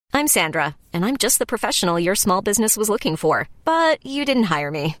I'm Sandra, and I'm just the professional your small business was looking for. But you didn't hire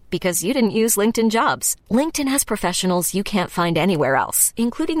me because you didn't use LinkedIn Jobs. LinkedIn has professionals you can't find anywhere else,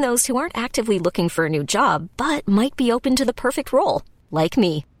 including those who aren't actively looking for a new job, but might be open to the perfect role, like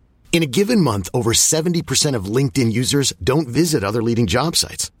me. In a given month, over 70% of LinkedIn users don't visit other leading job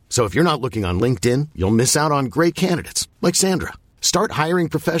sites. So if you're not looking on LinkedIn, you'll miss out on great candidates like Sandra. Start hiring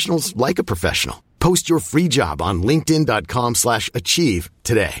professionals like a professional. Post your free job on linkedin.com/achieve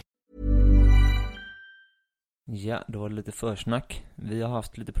today. Ja, då var det lite försnack. Vi har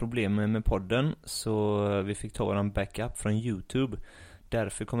haft lite problem med podden, så vi fick ta en backup från YouTube.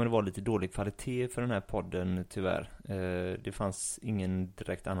 Därför kommer det vara lite dålig kvalitet för den här podden, tyvärr. Det fanns ingen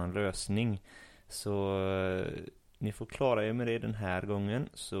direkt annan lösning. Så ni får klara er med det den här gången,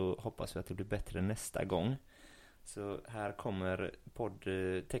 så hoppas vi att det blir bättre nästa gång. Så här kommer podd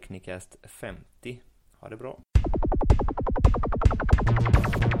Technicast 50. Ha det bra.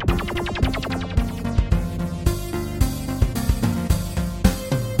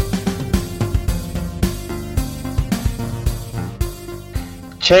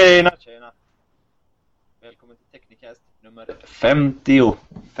 Tjena! Välkommen till Technicast nummer 50.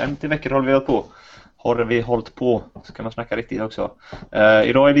 50 veckor håller vi hållit på. Så kan man snacka riktigt också.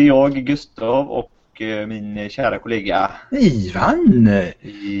 Idag är det jag, Gustav, och min kära kollega Ivan.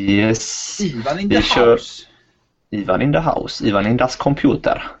 Yes. Ivan in the house. Ivan in the house. Ivan in das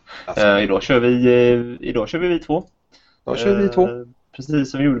computer. Alltså. Idag kör vi två.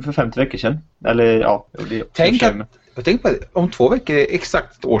 Precis som vi gjorde för 50 veckor sedan. Eller ja, Tänk på det. Om 2 veckor är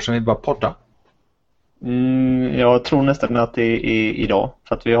exakt ett år sedan vi bara podda. Jag tror nästan att det är idag.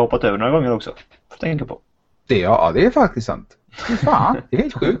 För att vi har hoppat över några gånger också. Får tänka på. Det är faktiskt sant. Fan, det är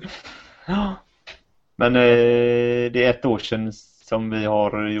helt sjukt. Ja. Men det är ett år sedan som vi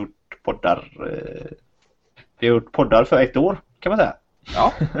har gjort poddar. Vi har gjort poddar för 1 år, kan man säga.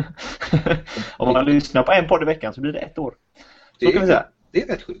 Ja. Om man lyssnar på en podd i veckan så blir det 1 år. Så kan vi säga. Det är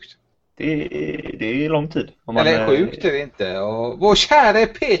rätt sjukt. Det är lång tid. Eller sjukt är det inte. Och vår kära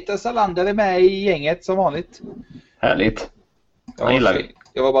Peter Salander är med i gänget som vanligt. Härligt.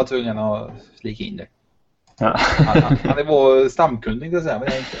 Jag var bara tvungen att slika in det. Ja. Han är vår stamkund, kan säga, men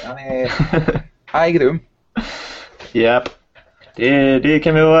han är grym. Japp. Det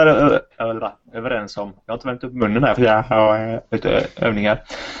kan vi vara överens om. Jag har inte vänt upp munnen här för jag har lite övningar.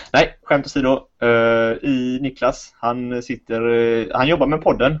 Nej, skämt åsido. Niklas, han jobbar med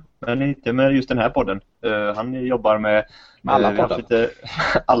podden, men inte med just den här podden. Han jobbar med alla poddar.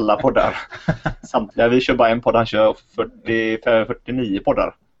 Alla poddar. Samtliga, vi kör bara en podd, han kör 49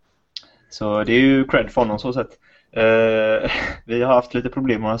 poddar. Så det är ju cred för honom så sätt. Vi har haft lite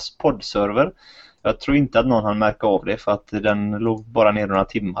problem med hans poddserver. Jag tror inte att någon hann märka av det, för att den låg bara ner några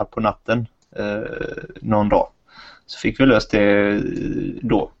timmar på natten någon dag. Så fick vi löst det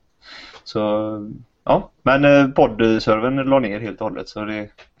då. Så ja, men poddservern la ner helt och hållet, så det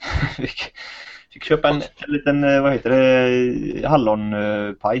fick köpa en liten, vad heter det,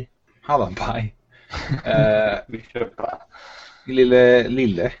 hallonpaj. Hallonpaj. Vi köpa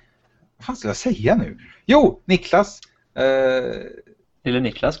Lille. Vad fan ska jag säga nu? Jo, Niklas. Lille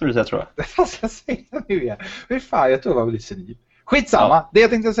Niklas skulle du säga, tror jag. Vad ska jag säga nu igen? Hur fan, jag tror jag var lite senil. Skitsamma, ja. Det jag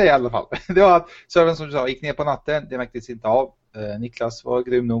tänkte säga i alla fall. Det var att servern, som du sa, gick ner på natten. Det märktes inte av. Niklas var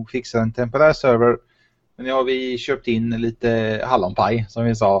grym nog, fixade en temporär server. Men nu har vi köpt in lite hallonpaj, som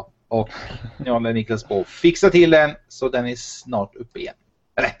vi sa. Och nu håller Niklas på att fixa till den, så den är snart uppe igen.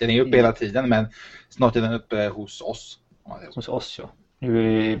 Rätt, den är uppe hela tiden, men snart är den uppe hos oss. Hos oss, ja.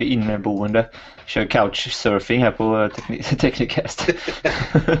 Nu är vi inneboende. Kör couchsurfing här på Technicast.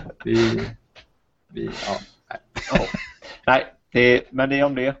 Nej, men det är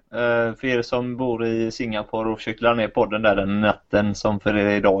om det. För er som bor i Singapore och försökte lära ner podden där den natten som för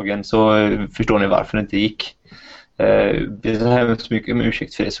er i dagen, så förstår ni varför det inte gick. Vi har hemskt mycket om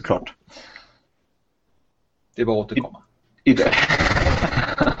ursäkt för det, såklart. Det var återkomma.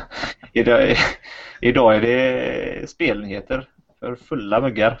 Idag är det spelnyheter för fulla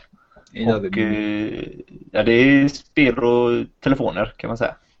muggar. Och det är spel och telefoner, kan man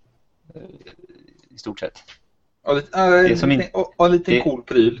säga. I stort sett. Och en liten cool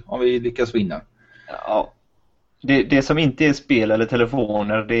pryl om vi lyckas vinna. Ja. Det som inte är spel eller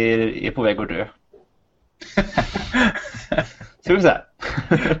telefoner, det är på väg att dö. Ska vi säga?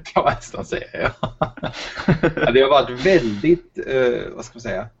 Jag nästan säga, ja. Det har varit väldigt, vad ska man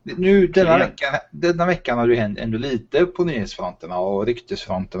säga? Nu denna veckan har det hänt ändå lite på nyhetsfronterna och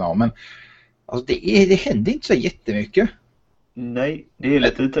ryktesfronterna, men alltså det händer inte så jättemycket. Nej, det är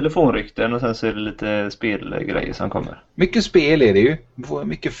lite telefonrykten och sen så är det lite spelgrejer som kommer. Mycket spel är det ju.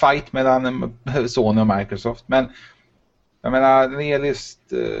 Mycket fight mellan Sony och Microsoft, men Jag menar, när det gäller just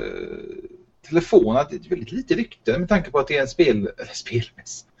telefoner, det är väldigt lite rykte med tanke på att det är en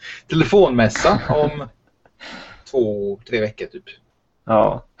spelmässa. Telefonmässa om 2-3 veckor typ.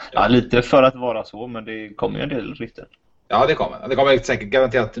 Ja, lite för att vara så, men det kommer ju en del rykten. Ja, det kommer. Det kommer säkert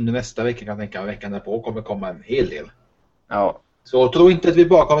garanterat under nästa vecka, kan jag tänka, veckan därpå kommer komma en hel del. Ja. Så tro inte att vi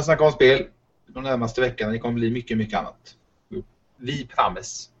bara kommer snacka om spel de närmaste veckorna. Det kommer bli mycket, mycket annat. Vi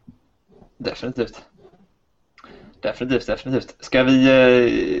promise. Definitivt. Ska vi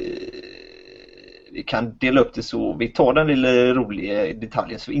kan dela upp det så vi tar den lilla roliga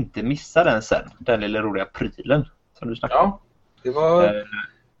detaljen så vi inte missar den sen. Den lilla roliga prylen som du snackade om. Ja,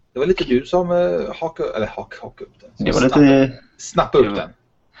 det var lite du som hakade upp den. Det var lite snappa upp den.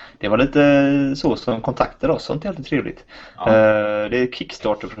 Det var lite så som kontaktade oss, sånt är alltid trevligt. Ja. Det är ett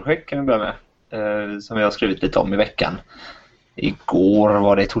Kickstarter-projekt kan vi börja med, som jag har skrivit lite om i veckan. Igår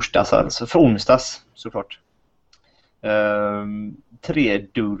var det torsdags, alltså för onsdags såklart.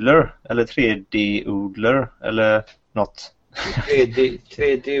 3D-odler eller 3D-odler eller något.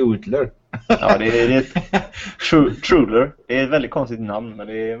 3D-odler. Ja, det är ett Truler. Det är ett väldigt konstigt namn, men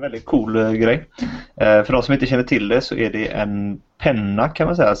det är en väldigt cool grej. För de som inte känner till det så är det en penna kan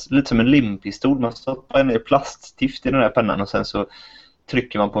man säga, lite som en limpistol. Man stoppar ner plaststift i den här pennan och sen så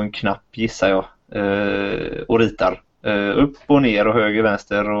trycker man på en knapp, gissar jag, och ritar. Upp och ner och höger,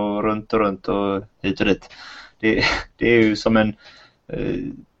 vänster och runt och hit och dit. Det är ju som en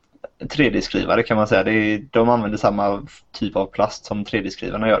 3D-skrivare kan man säga. De använder samma typ av plast som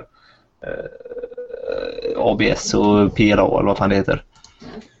 3D-skrivarna gör. ABS och PLA eller vad fan det heter.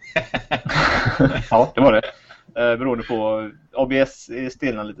 Ja, det var det. Beroende på ABS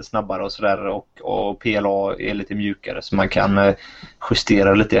stelnar lite snabbare och sådär och PLA är lite mjukare så man kan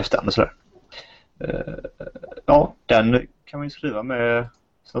justera lite i efterhand och sådär. Ja, den kan man ju skriva med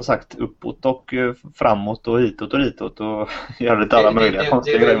som sagt uppåt och framåt och hitåt och ditåt och göra lite alla möjliga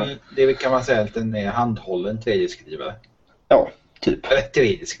konstiga grejer. Det kan man säga att den är handhållen 3D-skrivare. Ja, typ. Eller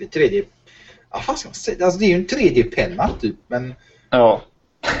 3D. Ja, fan ska man säga? Alltså det är ju en 3D-penna typ, men ja.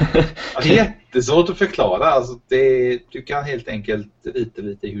 Det är jättesvårt att förklara. Alltså du kan helt enkelt rita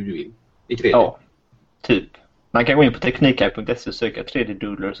lite hur du vill i 3D. Ja, typ. Man kan gå in på teknikguide.se och söka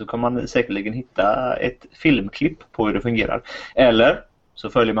 3D-doodler så kommer man säkerligen hitta ett filmklipp på hur det fungerar. Eller så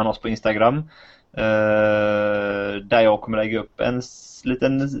följer man oss på Instagram där jag kommer lägga upp en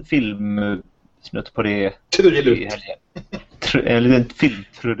liten filmsnutt på det i helgen. En liten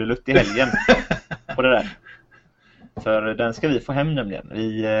filmtrudelutt i helgen på det där. För den ska vi få hem nämligen.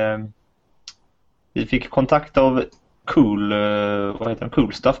 Vi fick kontakt av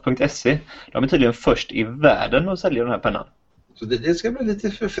coolstuff.se. De är tydligen först i världen att sälja den här pennan. Så det ska bli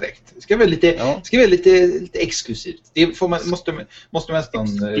lite för fräckt. Det ska bli lite exklusivt. Det får man, måste nästan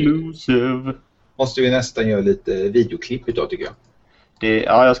Exclusive. Måste vi nästan göra lite videoklipp idag tycker jag.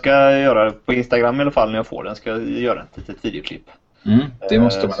 Jag ska göra det på Instagram i alla fall när jag får den. Ska jag göra ett litet videoklipp. Det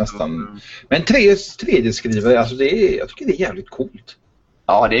måste man nästan. Men 3D-skrivare, alltså jag tycker det är jävligt coolt.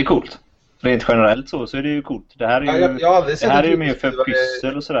 Ja, det är coolt. Rent generellt så är det ju coolt. Det här är ju mer för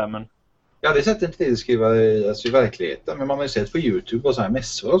pyssel och sådär, men jag hade sett en 3D-skrivare alltså i verkligheten, men man har ju sett på YouTube och så här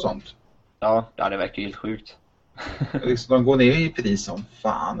mässor och sånt. Ja, det verkar helt sjukt. Liksom, de går ner i pris som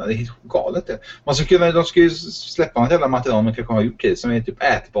fan, det är helt galet det. De ska ju släppa något jävla material man kan komma ut till som är typ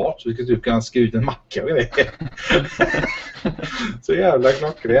ätbart så vi ska typ kunna skriva ut en macka med det. Så jävla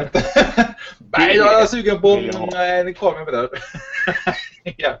klockrent. Nej, jag är sugen på en kamera med där.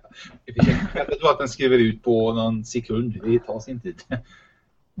 Jag tror att den skriver ut på någon sekund, det tar sin tid.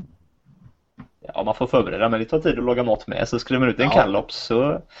 Ja, man får förbereda, men det tar tid att laga mat med. Så skriver man ut en kallops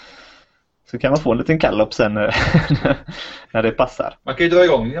så kan man få en liten kallops sen när det passar. Man kan ju dra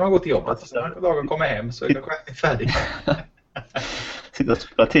igång när man går till jobbet. Så när dagen kommer hem så är det färdig. Sitta och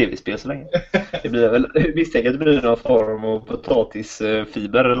spela tv-spel så länge. Det blir väl, misstänker att det blir någon form av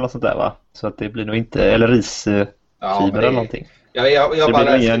potatisfiber eller något sånt där, va? Så att det blir nog inte, eller risfiber eller någonting.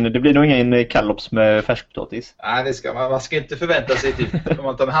 Det blir nog ingen kallops med färskpotatis. Nej, man ska inte förvänta sig typ om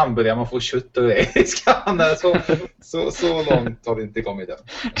man tar en hamburgare man får kött och det. Så långt har det inte kommit än.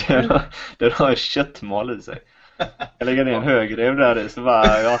 Den har köttmal i sig. Jag lägger ner en högrev där så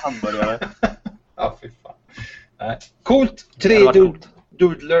bara jag har hamburgare. Ja, fy fan. Nej. Coolt.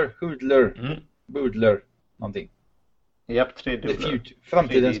 3D-doodler, boodler, någonting. Japp, 3D-doodler.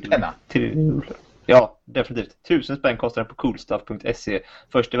 Framtidens penna. 3D-doodler. Ja, definitivt. 1000 spänn kostar den på coolstuff.se.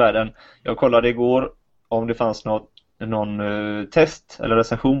 Först i världen. Jag kollade igår om det fanns någon test eller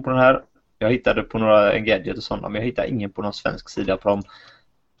recension på den här. Jag hittade på några Engadget och sådana, men jag hittade ingen på någon svensk sida på de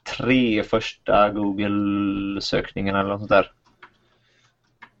 3 första Google-sökningarna eller något sånt där.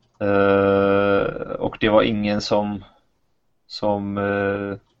 Och det var ingen som som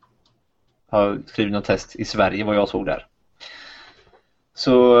har skrivit något test i Sverige, vad jag såg där.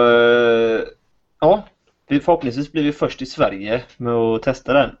 Så ja, förhoppningsvis blir vi först i Sverige med att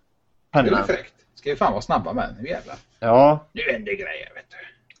testa den pennan. Det är fräckt. Ska vi fan vara snabba med den, nu jävlar. Ja. Nu händer grejer, vet du.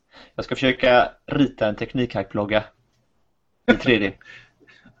 Jag ska försöka rita en teknikhack-logga i 3D.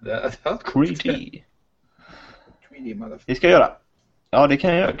 3D. 3D motherfucker. Det ska jag göra. Ja, det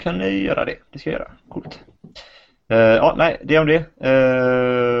kan jag göra det. Det ska jag göra. Coolt. Ja, nej, det är om det.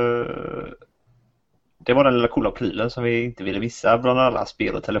 Det var den lilla coola prylen som vi inte ville missa bland alla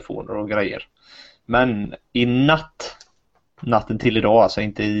spel och telefoner och grejer. Men i natten till idag, alltså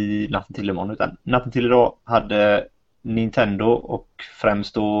inte i natten till imorgon utan natten till idag, hade Nintendo och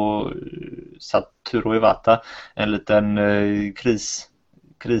främst då Satoru Iwata en liten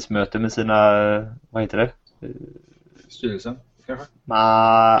krismöte med sina, vad heter det? Styrelsen kanske?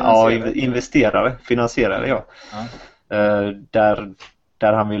 Ja, finansierare, ja.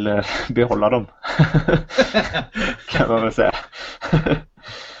 Där han ville behålla dem. Kan man väl säga.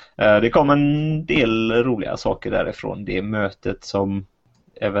 Det kom en del roliga saker därifrån det mötet som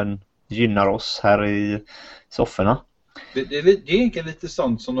även gynnar oss här i sofforna. Det är egentligen lite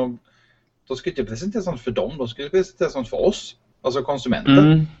sånt som de skulle inte presentera sånt för dem, de skulle presentera sånt för oss, alltså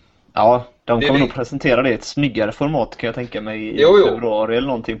konsumenter. Ja, de kommer nog presentera det i ett snyggare format kan jag tänka mig i februari eller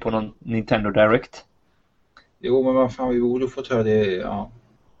någonting på någon Nintendo Direct. Jo, men vad fan, vi borde få ta det, ja.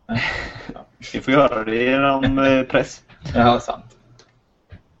 Vi får göra det genom press. Ja, sant.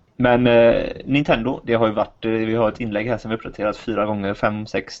 Men Nintendo, det har ju varit, vi har ett inlägg här som vi uppdaterat 4 gånger, 5,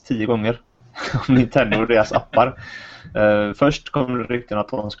 6, 10 gånger om Nintendo och deras appar. Först kom det rykten att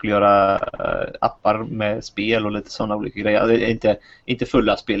de skulle göra appar med spel och lite sådana olika grejer. Inte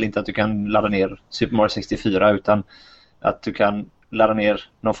fulla spel, inte att du kan ladda ner Super Mario 64 utan att du kan ladda ner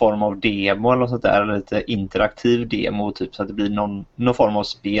någon form av demo eller något sånt där, eller lite interaktiv demo typ, så att det blir någon form av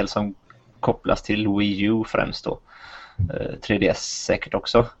spel som kopplas till Wii U främst då. 3DS säkert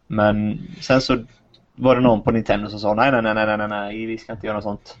också. Men sen så var det någon på Nintendo som sa nej, vi ska inte göra något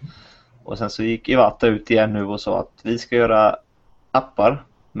sånt. Och sen så gick Iwata ut igen nu och sa att vi ska göra appar,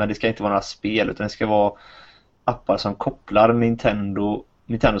 men det ska inte vara några spel utan det ska vara appar som kopplar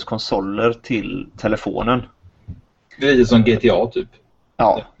Nintendos konsoler till telefonen. Det är lite som GTA typ.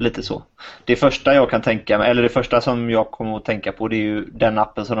 Ja, lite så. Det första jag kan tänka mig, eller det första som jag kommer att tänka på, det är ju den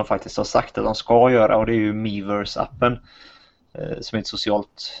appen som de faktiskt har sagt att de ska göra, och det är ju Miiverse-appen som är ett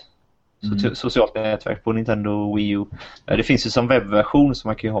socialt nätverk på Nintendo Wii U. Det finns ju som webbversion så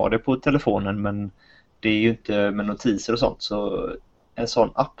man kan ju ha det på telefonen, men det är ju inte med notiser och sånt, så en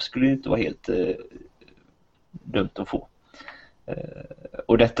sån app skulle ju inte vara helt dumt att få.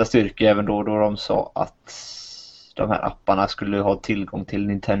 Och detta styrker även då de sa att de här apparna skulle ha tillgång till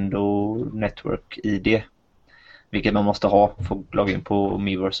Nintendo Network ID, vilket man måste ha för att logga in på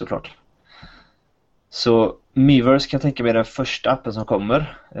Miiverse såklart. Så Miiverse kan jag tänka mig den första appen som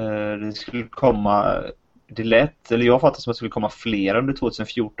kommer. Det skulle komma, det lät, eller jag fattar som att det skulle komma fler under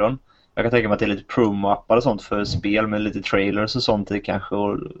 2014. Jag kan tänka mig att det är lite promo-appar och sånt för spel med lite trailers och sånt i kanske,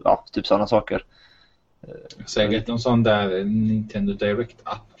 och ja, typ sådana saker. Säkert någon sån där Nintendo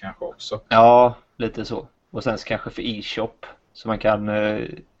Direct-app kanske också. Ja, lite så. Och sen kanske för e-shop så man kan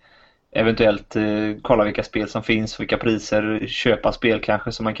eventuellt kolla vilka spel som finns, vilka priser, köpa spel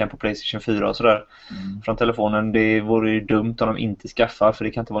kanske som man kan på PlayStation 4 och sådär från telefonen. Det vore ju dumt om de inte skaffar, för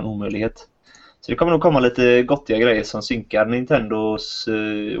det kan inte vara en omöjlighet. Så det kommer nog komma lite gottiga grejer som synkar Nintendos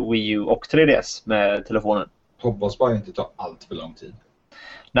Wii U och 3DS med telefonen. Hoppas bara inte ta allt för lång tid.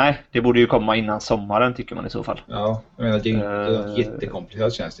 Nej, det borde ju komma innan sommaren tycker man i så fall. Ja, jag menar det är inte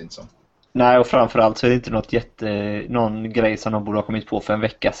jättekomplicerat, känns det inte som. Nej, och framförallt så är det inte någon grej som de borde ha kommit på för en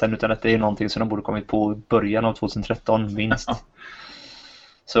vecka sedan, utan att det är någonting som de borde ha kommit på i början av 2013 minst.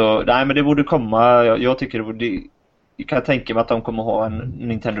 Så nej, men det borde komma. Jag tycker det borde, jag kan tänka mig att de kommer ha en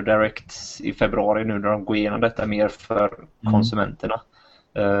Nintendo Direct i februari nu när de går igenom detta mer för konsumenterna.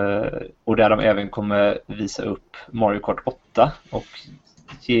 Och där de även kommer visa upp Mario Kart 8 och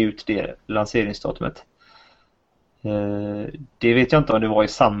ge ut det lanseringsdatumet. Det vet jag inte om det var i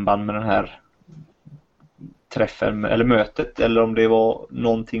samband med den här träffen eller mötet, eller om det var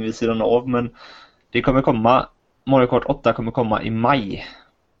någonting vid sidan av, men det kommer komma, Mario Kart 8 kommer komma i maj.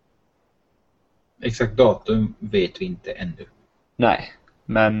 Exakt datum vet vi inte ännu. Nej,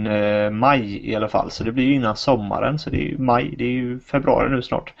 men maj i alla fall, så det blir ju innan sommaren, så det är ju maj, det är ju februari nu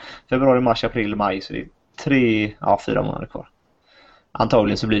snart. Februari, mars, april, maj, så det är 4 månader kvar.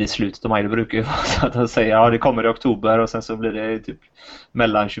 Antagligen så blir det slutet av maj. Det brukar ju vara så att de säger ja, det kommer i oktober och sen så blir det typ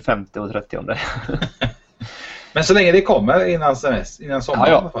mellan 25 och 30. Men så länge det kommer innan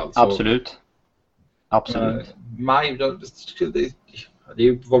sommaren i alla fall. Så... Absolut. Absolut. Maj, det är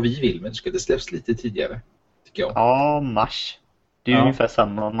ju vad vi vill, men det skulle släpps lite tidigare, tycker jag. Ja, mars. Det är ju ungefär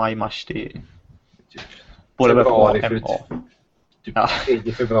samma, maj-mars. Det är både februari, typ ja.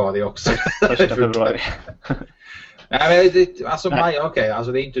 3 februari också. 1 februari. Nej, men alltså maj, okej,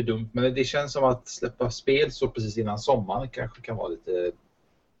 alltså det är inte dumt, men det känns som att släppa spel så precis innan sommaren kanske kan vara lite...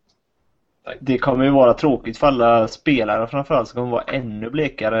 Det kommer ju vara tråkigt för alla spelare framförallt, som kommer vara ännu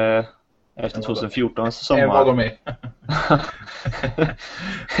blekare efter 2014 sommar. Än vad de är.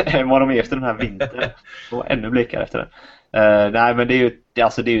 Än vad de är efter den här vintern. Och ännu blekare efter den. Nej, men det är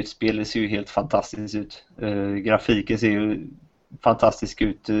ju ett spel, det ser ju helt fantastiskt ut. Grafiken ser ju fantastisk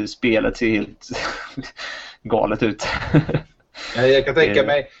ut. Spelet ser helt galet ut. Jag kan tänka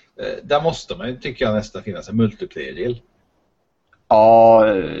mig, där måste man, tycker jag, nästan finnas en multiplayer-del. Ja,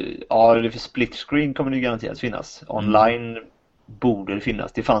 det för split screen kommer det garanterat finnas. Online borde det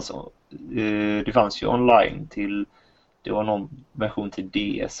finnas. Det fanns ju online till, det var någon version till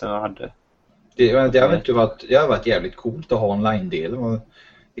DS som jag hade. Det hade varit jävligt coolt att ha online-delen.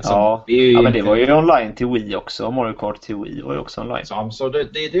 Liksom, ja, men det var ju online till Wii också. Mario Kart till Wii var ju också online. Så det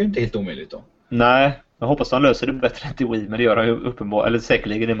är ju inte helt omöjligt då. Nej, jag hoppas att de löser det bättre än till Wii, men det gör de ju uppenbart, eller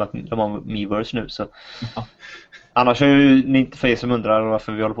säkerligen i och med att de har Miiverse nu så. Ja. Annars är ju, för er som undrar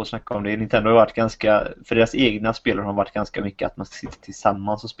varför vi håller på att snacka om det, Nintendo har varit ganska, för deras egna spelare har varit ganska mycket att man sitter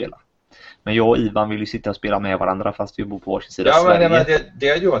tillsammans och spelar. Men jag och Ivan vill ju sitta och spela med varandra fast vi bor på varsin sida Sverige. Men det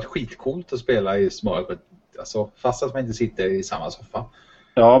har ju varit skitcoolt att spela i Mario, alltså fast att man inte sitter i samma soffa.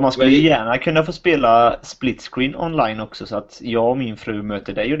 Ja, man skulle ju gärna kunna få spela split screen online också, så att jag och min fru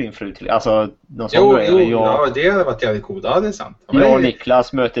möter dig och din fru till. Alltså, ja, det hade varit jävligt coolt. Ja, det är sant. Jag och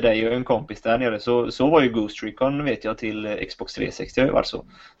Niklas möter dig och en kompis där nere. Så var ju Ghost Recon, vet jag, till Xbox 360 har ju varit så.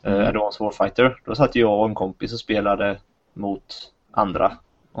 Advanced Warfighter. Då satt jag och en kompis och spelade mot andra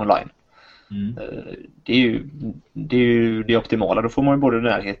online. Det är ju det optimala. Då får man ju både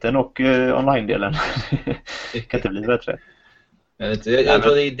närheten och online-delen. Det kan inte bli bättre. Jag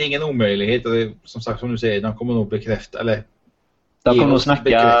tror det är ingen omöjlighet. Som sagt, som du säger, de kommer nog bekräfta, eller de kommer nog snacka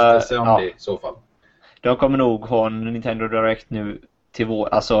bekräftelse om det i så fall. De kommer nog ha en Nintendo Direct nu till vår,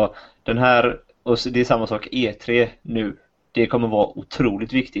 alltså den här, och det är samma sak, E3 nu. Det kommer vara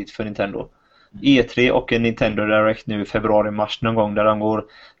otroligt viktigt för Nintendo. E3 och en Nintendo Direct nu i februari-mars någon gång, där de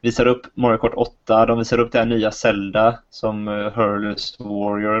visar upp Mario Kart 8, de visar upp det här nya Zelda som Hyrule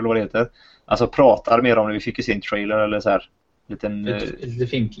Warrior eller vad det heter. Alltså pratar mer om det, vi fick ju se en trailer eller så här. Lite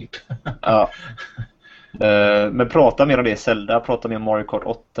filmklipp. Ja. Men prata mer om det, Zelda, prata mer om Mario Kart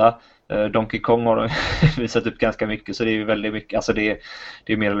 8. Donkey Kong har visat upp ganska mycket, så det är ju väldigt mycket, alltså det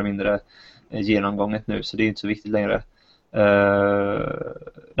är mer eller mindre genomgånget nu, så det är inte så viktigt längre.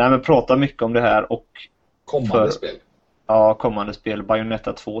 Nej, men prata mycket om det här och kommande spel. Ja, kommande spel.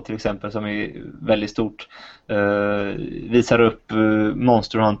 Bayonetta 2 till exempel, som är väldigt stort. Visar upp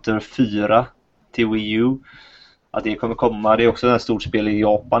Monster Hunter 4 till Wii U. Att det kommer komma. Det är också ett stort spel i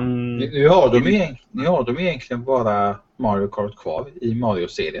Japan. Nu har de egentligen bara Mario Kart kvar i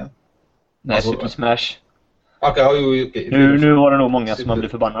Mario-serien. Nej, alltså, Super Smash. Okay. Nu var det nog många som har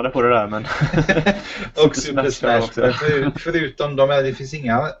blivit förbannade på det där, men och Super Smash. Förutom de här,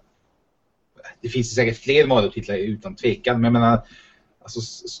 det finns säkert fler Mario-titlar utan tvekan, men jag menar, alltså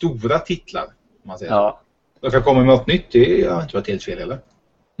stora titlar, om man säger. Ja. De kan komma med något nytt, det har inte varit helt fel, eller?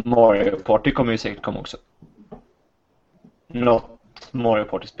 Mario Party kommer ju säkert komma också. Något Mario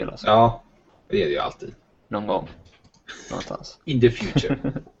Party-spel alltså. Ja, det är det ju alltid. Någon gång. Någonstans. In the future.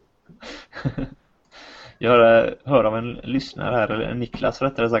 Jag hör av en lyssnare här, eller Niklas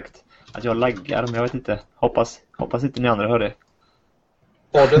rättare sagt, att jag laggar, men jag vet inte. Hoppas inte ni andra hör det.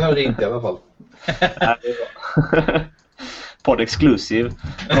 Podden hör det inte i alla fall. Nej, det är bra. Podd exclusive.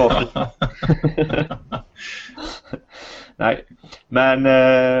 Bra. Nej, men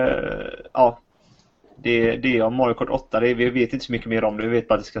ja. Det är om Mario Kart 8. Vi vet inte så mycket mer om det. Vi vet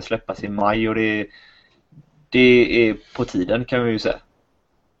bara att det ska släppas i maj, och det är på tiden, kan vi ju säga.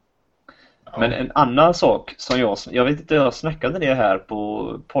 Ja. Men en annan sak som jag vet inte, jag snackade det här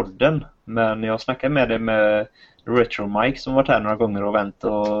på podden, men jag snackade med det med Retro Mike som varit här några gånger och vänt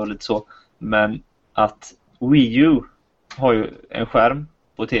och lite så. Men att Wii U har ju en skärm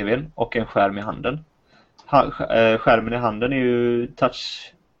på tvn och en skärm i handen. Skärmen i handen är ju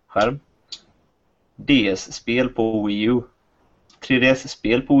touchskärm. DS-spel på Wii U.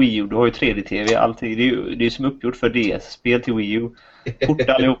 3DS-spel på Wii U. Du har ju 3D-TV. Allting. Det är som uppgjort för DS-spel till Wii U. Fort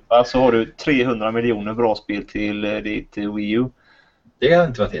allihopa, så har du 300 miljoner bra spel till Wii U. Det har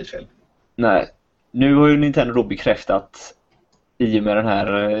inte varit helt fel. Nej. Nu har ju Nintendo då bekräftat i och med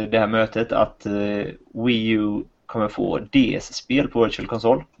det här mötet att Wii U kommer få DS-spel på Virtual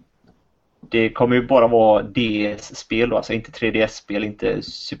Console. det kommer ju bara vara DS-spel då, alltså inte 3DS-spel, inte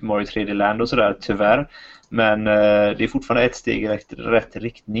Super Mario 3D Land och sådär, tyvärr. Men det är fortfarande ett steg i rätt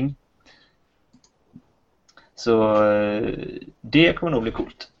riktning. Så det kommer nog bli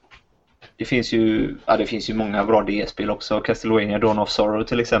coolt. Det finns ju många bra DS-spel också. Castlevania Dawn of Sorrow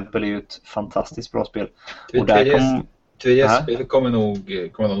till exempel är ju ett fantastiskt bra spel. Och där 3DS-spel kommer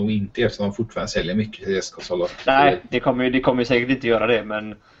nog inte, eftersom de fortfarande säljer mycket 3DS-konsoler. Nej, det kommer säkert inte göra det,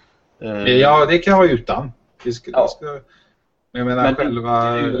 men ja, det kan vara utan. Jag menar men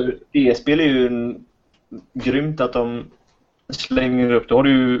själva DS-spel är ju grymt att de slänger upp. Då har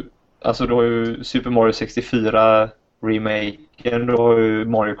du ju Super Mario 64 remaken, du har ju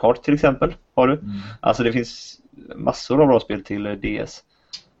Mario Kart till exempel, har du. Alltså det finns massor av bra spel till DS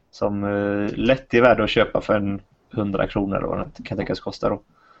som lätt är värda att köpa för 100 kronor eller vad det kan tänkas kosta då.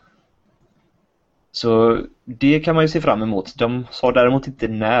 Så det kan man ju se fram emot. De sa däremot inte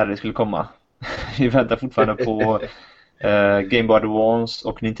när det skulle komma. Vi väntar fortfarande på Game Boy Advance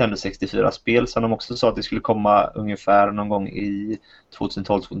och Nintendo 64-spel som de också sa att det skulle komma ungefär någon gång i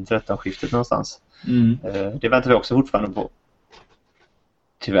 2012-2013 skiftet någonstans. Det väntar vi också fortfarande på.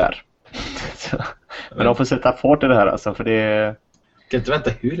 Tyvärr. Men de får sätta fart i det här alltså, för det kan inte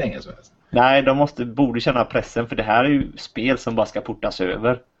vänta hur länge som helst. Nej, de borde känna pressen, för det här är ju spel som bara ska portas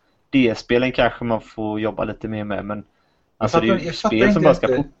över. DS-spelen kanske man får jobba lite mer med, men alltså det är ju spel som bara ska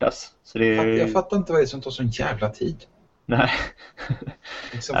portas. Så jag fattar inte vad det är som tar sån jävla tid. Nej.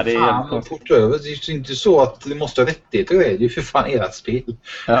 Liksom, ja, det är fort över. Det är inte så att det måste ha rättigheter. Det är ju för fan ert spel.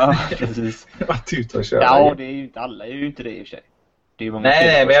 Ja, precis. Att ut och köra. Ja, det är ju inte alla, är ju inte det i och för sig. Det är ju många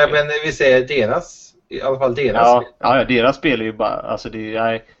men vi säger deras, i alla fall deras spel. Ja, deras spel är ju bara, alltså det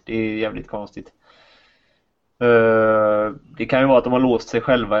är jävligt konstigt. Det kan ju vara att de har låst sig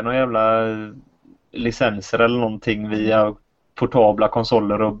själva i några jävla licenser eller någonting via portabla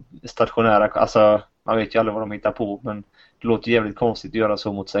konsoler och stationära, alltså man vet ju aldrig vad de hittar på, men det låter jävligt konstigt att göra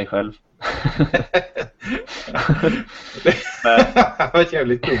så mot sig själv. Det var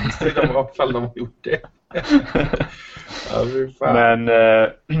jävligt konstigt i de fall de har gjort det. Men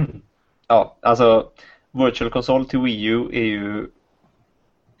ja, alltså Virtual Console till Wii U är ju,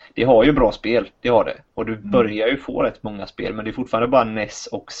 det har ju bra spel, det har det. Och du börjar ju få rätt många spel, men det är fortfarande bara NES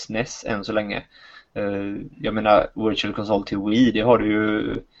och SNES än så länge. Jag menar, Virtual Console till Wii, det har du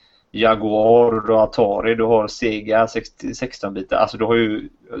ju Jaguar och Atari, du har Sega 16-bitar. Alltså du har ju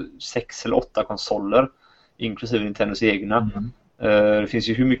 6 eller 8 konsoler, inklusive Nintendos egna. Det finns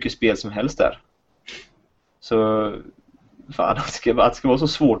ju hur mycket spel som helst där. Så fan, det ska vara så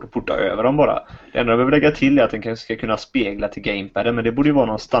svårt att porta över dem bara. Det enda jag behöver lägga till är att den kanske ska kunna spegla till gamepaden, men det borde ju vara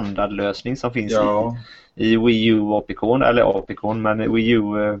någon standardlösning som finns i Wii U Opicon, eller Opicon, men Wii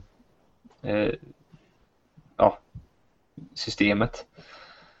U systemet.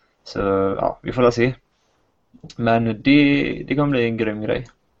 Så ja, vi får se. Men det kommer bli en grym grej.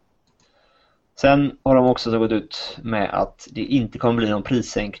 Sen har de också gått ut med att det inte kommer bli någon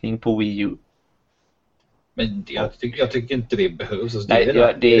prissänkning på Wii U. Men jag tycker inte det behövs. Alltså,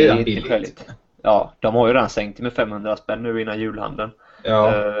 nej, det är inte skäligt. Ja, de har ju redan sänkt med 500 spänn nu innan julhandeln.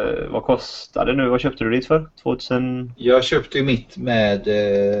 Ja. Vad kostade nu? Vad köpte du dit för? 2000? Jag köpte ju mitt med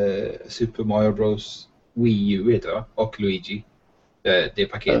Super Mario Bros. Wii U heter det, och Luigi. Det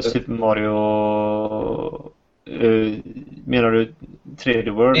paketet. Super Mario... menar du 3D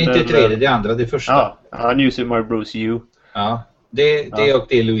World? Inte 3D, det andra, det första. Ja, New Super Mario Bros. U. Ja, det och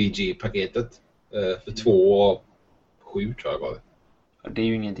det Luigi-paketet. För 2,7 tror jag var det. Det är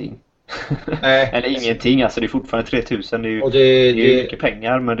ju ingenting. Nej. Eller ingenting, alltså det är fortfarande 3000. Det är ju, och det är mycket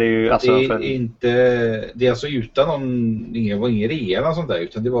pengar, men det är ju alltså det är inte, det är alltså utan ingen rea och sånt där,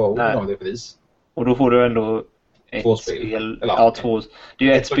 utan det var ordinarie pris. Och då får du ändå ett spel. Ja, två. Det är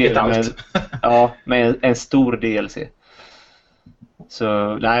ju ett spel med en stor DLC.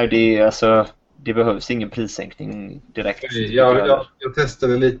 Så nej, det är alltså, det behövs ingen prissänkning direkt. Jag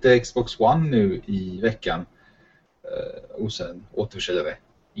testade lite Xbox One nu i veckan. Och sen återförsäljare.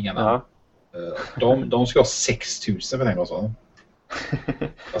 Inga namn. De ska ha 6 000 för den konsolen.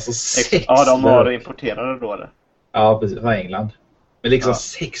 Alltså 6 000. Ja, de har importerade då eller? Ja, precis. Från England. Men liksom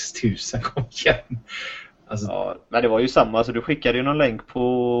 6 000 kom igen. Alltså... Ja, men det var ju samma. Alltså, du skickade ju någon länk på,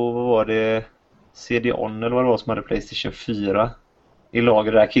 vad var det? CD-ON eller vad det var som hade PlayStation 4 i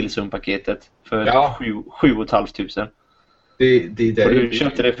lager, det här Killzone-paketet för 7 500. Och du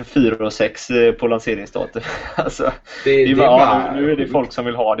köpte det för 4 och 6 på lanseringsdatum. Alltså, nu är det folk som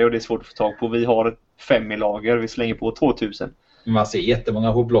vill ha det och det är svårt att få tag på. Vi har 5 i lager, vi slänger på 2000. Man ser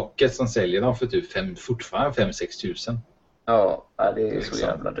jättemånga på Blocket som säljer dem för typ fortfarande 5-6 000. Ja, det är så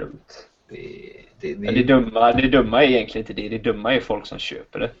jävla dumt. Det dumma är egentligen inte det. Det dumma är folk som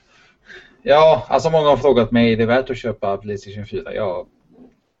köper det. Ja, alltså många har frågat mig, är det värt att köpa PlayStation 4?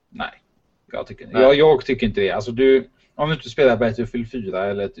 Nej. Jag tycker, jag tycker inte det. Alltså om du inte spelar Battlefield 4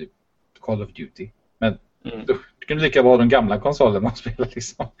 eller typ Call of Duty. Men du kan lika bra de gamla konsolerna och spela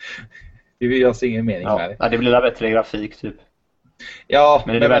liksom. Det vill jag se ingen mening med det. Ja, det blir bättre grafik typ. Ja,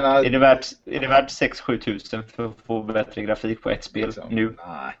 men är det värt 6-7 tusen för att få bättre grafik på ett spel liksom, nu?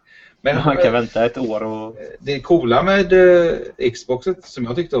 Nej. Men man kan vänta ett år och... Det coola med Xboxet som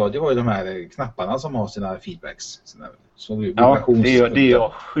jag tyckte det var ju de här knapparna som har sina feedbacks. Det är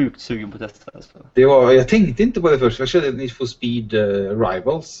jag sjukt sugen på att testa. Alltså. Jag tänkte inte på det först. Jag körde Need for Speed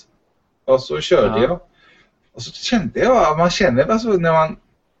Rivals. Och så körde jag. Och så kände jag, man känner alltså när man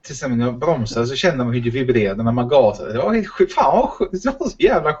till exempel när jag bromsade så kände man hur det vibrerade när man gasade. Det var helt sjukt. Fan vad sjukt. Det var så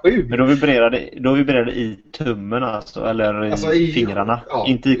jävla sjukt. Men då vibrerade i tummen alltså, eller i fingrarna,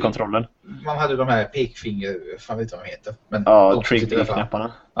 inte i kontrollen. Man hade de här pekfinger, fan vet vad de heter. Men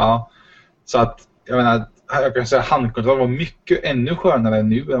trigger-knapparna. Ja, så att jag menar, jag kan säga handkontroll var mycket ännu skönare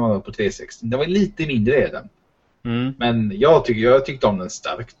nu än vad var på 360. Det var lite mindre redan. Men jag tyckte om den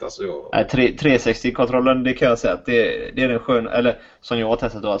starkt alltså. 360-kontrollen, det kan jag säga att det är den sköna, eller som jag har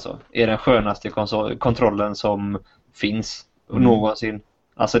testat då alltså, är den skönaste kontrollen som finns någonsin.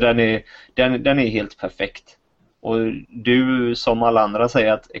 Alltså den är helt perfekt. Och du som alla andra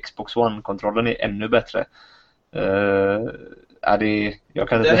säger att Xbox One-kontrollen är ännu bättre. Jag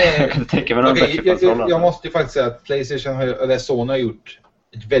kan inte tänka mig någon bättre kontroll. Jag måste ju faktiskt säga att PlayStation eller Sony har gjort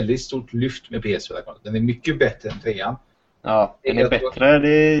ett väldigt stort lyft med PS4. Den är mycket bättre än 3an. Ja, den är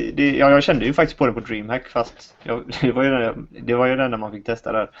bättre. Jag kände ju faktiskt på det på DreamHack, fast det var ju den där man fick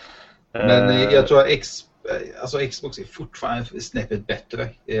testa där. Men jag tror att Xbox är fortfarande snäppet bättre.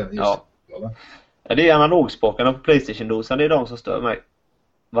 Ja, det är analogspakarna på PlayStation-dosan, det är de som stör mig.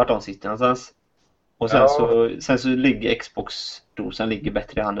 Vart de sitter någonstans. Och sen så ligger Xbox-dosan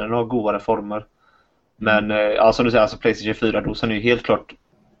bättre i handen. Den har godare former. Men som du säger, alltså PlayStation 4-dosan är ju helt klart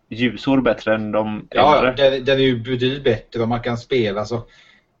ljusår bättre än de äldre. Ja, den är ju betydligt bättre om man kan spela. Så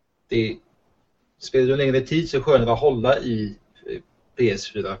spelar du längre tid så är det skönare att hålla i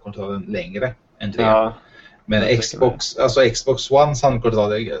PS4-kontrollen längre än 3. Ja, men Xbox One's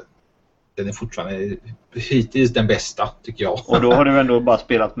handkontroll, den är fortfarande hittills den bästa, tycker jag. Och då har du ändå bara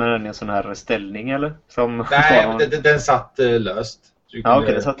spelat med den i en sån här ställning, eller? Nej, den satt löst.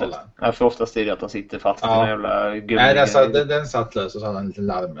 Okej, den satt löst. Ja, för oftast är det att de sitter fast i en jävla gummi. Nej, den satt löst och så hade en liten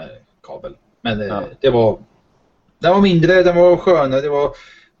larmkabel. Men den var mindre, den var skönare,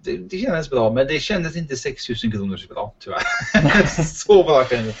 det kändes bra, men det kändes inte 6 000 kronor så bra, tyvärr. Så bra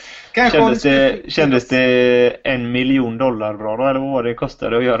kändes det $1 miljon bra då, eller vad det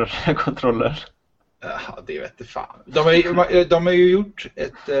kostade att göra den här kontrollen? Ja, det vet jag fan. De har ju gjort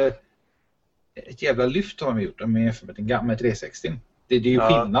ett jävla lyft har de gjort med 360. Det är ju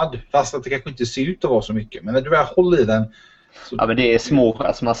skillnad, fast att det kanske inte ser ut att vara så mycket. Men när du väl håller i den... Ja, men det är små,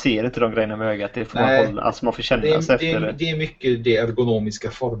 alltså man ser inte de grejerna med ögat. Det får man hålla, alltså man får känna sig efter det. Det är mycket det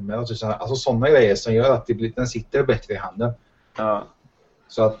ergonomiska former, alltså sådana grejer som gör att den sitter bättre i handen. Ja.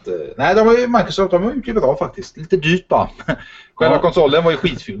 Så att, Microsoft har gjort det bra faktiskt. Lite dyrt bara. Själva konsolen var ju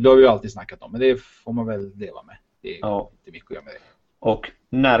skitful, det har vi ju alltid snackat om. Men det får man väl leva med. Det är inte mycket att göra med det. Och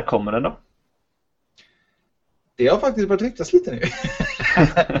när kommer den då? Det har faktiskt börjat ryktas lite nu.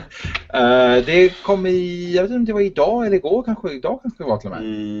 Det kom jag vet inte om det var idag eller igår kanske. Idag kanske det var till och med.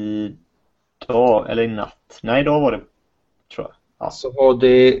 Idag eller i natt. Nej, idag var det, tror jag. Ja. Så har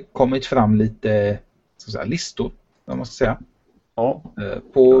det kommit fram lite listor, vad man ska säga. Ja.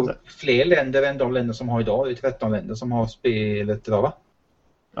 På fler länder än de länder som har idag. Det är 13 länder som har spelet idag, va?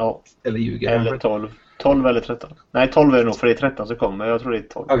 Ja. Eller ljuger. Eller 12. 12 eller 13. Nej, 12 är det nog, för det är 13 som kommer. Jag tror det är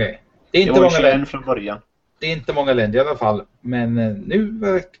 12. Okej. Det var 21 från början. Det är inte många länder i alla fall. Men nu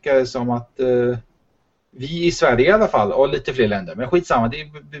verkar det som att vi i Sverige i alla fall, och lite fler länder. Men skitsamma,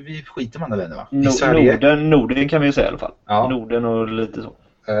 vi skiter med andra länder, va? Norden kan vi ju säga i alla fall. Ja. Norden och lite så.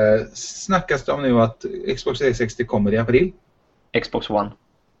 Snackas det om nu att Xbox 360 kommer i april? Xbox One.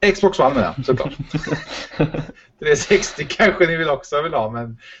 Xbox One med den, såklart. 360 kanske ni också vill ha,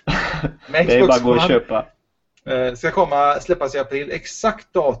 men Xbox det är bara att gå och köpa. Ska släppas i april.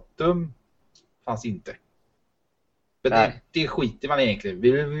 Exakt datum fanns inte. Men det skiter man egentligen.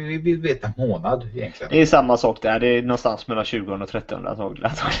 Vi vill veta månad egentligen. Det är samma sak där. Det är någonstans mellan 20 och 30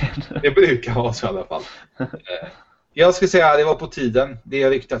 antagligen. Det brukar vara så i alla fall. Jag skulle säga att det var på tiden. Det är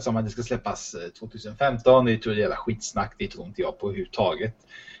ryktat som att det ska släppas 2015. Det tror jag är jävla skitsnack. Det tror inte jag på överhuvudtaget.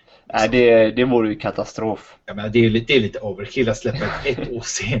 Nej, det vore ju katastrof. Ja, men det är lite overkill att släppa ett år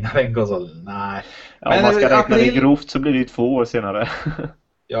senare en konsol. Nej. Ja, men om man ska räkna det grovt så blir det ju 2 år senare.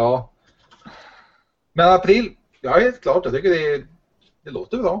 Ja. Men april, ja, helt klart. Jag tycker det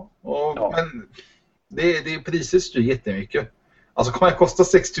låter bra. Ja. Men det priset styr jättemycket. Alltså kommer det kosta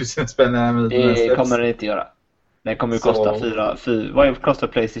 6 000 spänn? Det kommer det inte göra. Den kommer ju kosta 4. Vad kostar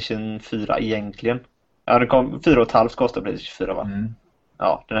PlayStation 4 egentligen? Ja, 4,5 kostar PlayStation 4 va?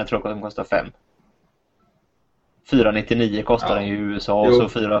 Ja, den här tror jag kommer kosta 5. 499 kostar den i USA och så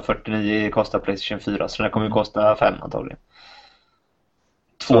 449 kostar PlayStation 4. Så den kommer ju kosta 5 antagligen.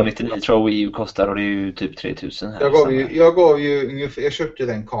 299 tror jag Wii U kostar och det är ju typ 3000 här. Jag köpte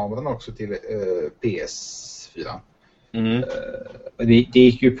den kameran också till PS4. Det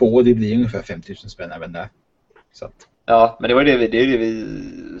gick ju på och det blir ungefär 5000 spänn även där. Så att. Ja, men det var det vi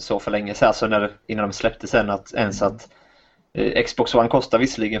så för länge sedan, alltså innan de släppte sen att Xbox One kostar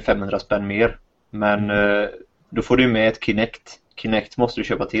visserligen 500 spänn mer, men då får du med ett Kinect. Kinect måste du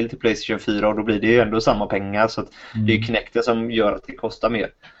köpa till PlayStation 4 och då blir det ju ändå samma pengar, så att det är Kinecten som gör att det kostar mer.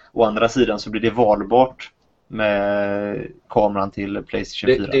 Å andra sidan så blir det valbart med kameran till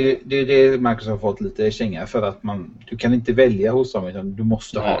PlayStation 4. Det är det Microsoft har fått lite känga för att du kan inte välja hos dem utan du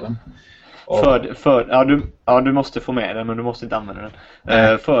måste ha den. Du måste få med den men du måste inte använda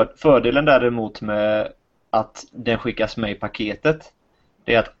den. Fördelen däremot med att den skickas med i paketet,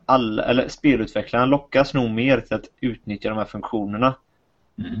 det är att spelutvecklarna lockas nog mer till att utnyttja de här funktionerna.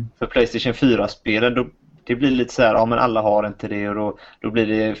 För PlayStation 4-spelen det blir lite så här, men alla har inte det och då blir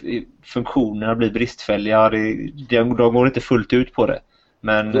det funktionerna blir bristfälliga, de går inte fullt ut på det.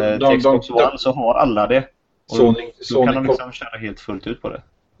 Men till Xbox One så har alla det. Och då kan de liksom köra helt fullt ut på det.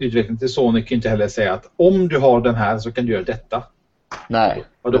 Utvecklingen till Sony kan inte heller säga att om du har den här så kan du göra detta. Nej.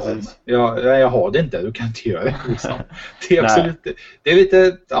 Jag har det inte, du kan inte göra det. Liksom. Det är också lite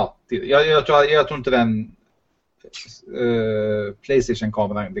jag tror inte den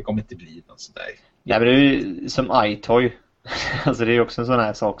PlayStation-kameran, det kommer inte bli något sådär. Ja, men det är ju som iToy. Alltså det är också en sån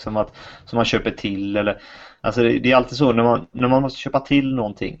här sak som man köper till eller alltså det är alltid så när man måste köpa till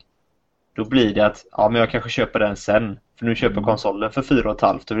någonting. Då blir det att men jag kanske köper den sen. För nu köper konsolen för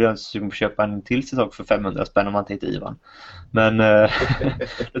 4,5. Då vill jag köpa en till sak för 500 spänn om man inte heter Ivan. Men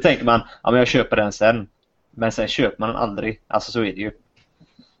då tänker man, men jag köper den sen. Men sen köper man den aldrig. Alltså så är det ju.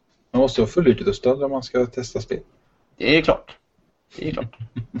 Man måste ha full utrustad om man ska testa spel. Det är klart.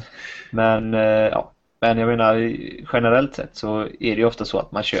 Men men jag menar generellt sett så är det ju ofta så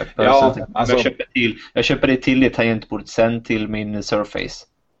att man köper. Jag köper det till det tangentbordet sen till min Surface.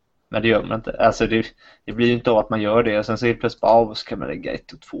 Men det gör man inte. Alltså det blir ju inte av att man gör det och sen så är det plötsligt så kan man lägga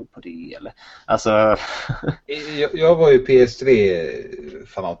 1 och 2 på det eller alltså jag var ju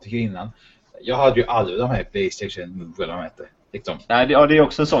PS3-fanatiker innan. Jag hade ju aldrig de här PlayStation Move eller vad de heter. Liksom. Nej, det är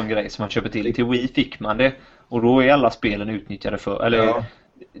också en sån grej som man köper till. Till Wii fick man det och då är alla spelen utnyttjade för eller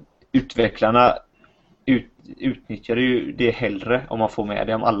utvecklarna utnyttjar ju det hellre om man får med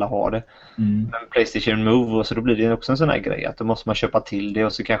det, om alla har det. Men PlayStation Move och så då blir det också en sån här grej att då måste man köpa till det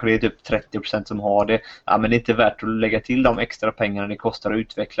och så kanske det är typ 30% som har det. Ja, men det är inte värt att lägga till de extra pengarna det kostar att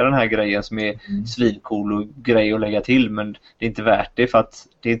utveckla den här grejen som är svincool och grej att lägga till, men det är inte värt det för att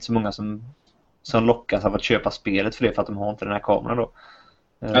det är inte så många som lockas av att köpa spelet för att de har inte den här kameran då.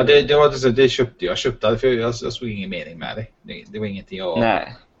 Ja, det köpte jag. För jag såg ingen mening med det. Det var ingenting jag...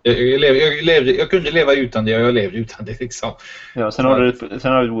 Nej. Jag kunde leva utan det och jag levde utan det liksom. Ja, sen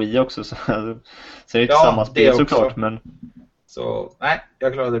har du Wii också så är det inte samma spel såklart, men så nej,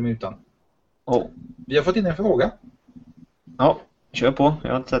 jag klarade mig utan. Vi har fått in en fråga. Ja, kör på. Jag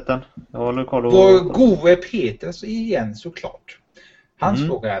har inte sett den. Jag håller koll och vår gode Peter igen såklart. Hans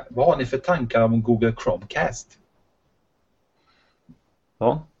fråga är: vad har ni för tankar om Google Chromecast?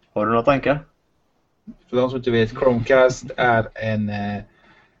 Ja, har du några tankar? För de som inte vet, Chromecast är en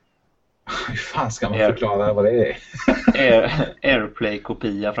hur fan ska man förklara vad det är?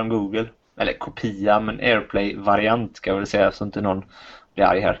 Airplay-kopia från Google. Eller kopia, men Airplay-variant ska jag väl säga så inte någon blir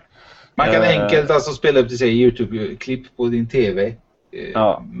arg här. Man kan enkelt alltså spela upp till sig YouTube-klipp på din TV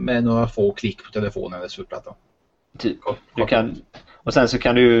med några få klick på telefonen eller surfplattan. Typ. Och sen så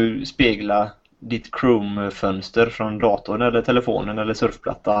kan du spegla ditt Chrome-fönster från datorn eller telefonen eller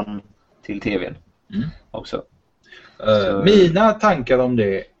surfplattan till TVn också. Mina tankar om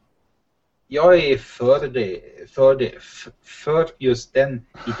det, jag är för just den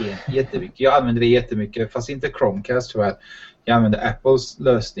idén jättemycket. Jag använder det jättemycket, fast inte Chromecast tyvärr. Jag använder Apples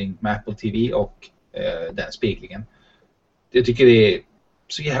lösning med Apple TV och den speglingen. Jag tycker det är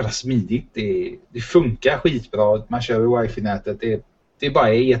så jävla smidigt. Det funkar skitbra. Man kör i wifi-nätet. Det bara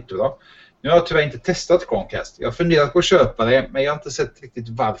är jättebra. Nu har jag tyvärr inte testat Chromecast. Jag har funderat på att köpa det, men jag har inte sett riktigt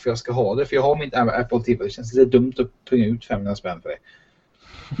varför jag ska ha det. För jag har mitt Apple TV. Det känns lite dumt att punga ut 500 spänn för det.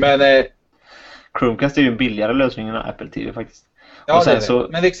 Men Chromecast är ju en billigare lösning än Apple TV faktiskt. Ja, sen, det är det.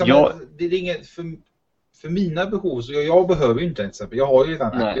 Men liksom, det är inget för mina behov, så jag behöver ju inte ens. Jag har ju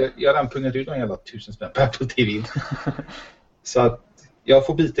redan, jag har redan pungat ut de jävla 1000 spänn på Apple TV. Så att jag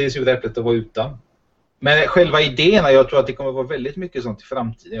får bita i sura äpplet och vara utan. Men själva idén, jag tror att det kommer vara väldigt mycket sånt i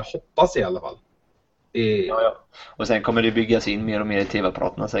framtiden. Jag hoppas i alla fall. Ja. Och sen kommer det byggas in mer och mer i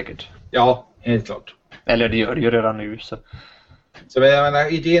tv-apparaterna säkert. Ja, helt klart. Eller det gör det ju redan nu. Så jag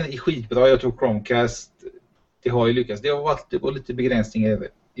menar, idén är skitbra. Jag tror Chromecast, det har ju lyckats. Det var lite begränsningar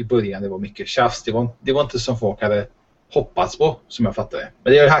i början. Det var mycket tjafs. Det var inte som folk hade hoppats på, som jag fattade.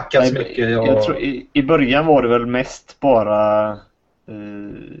 Men det har hackats mycket. Jag tror, i början var det väl mest bara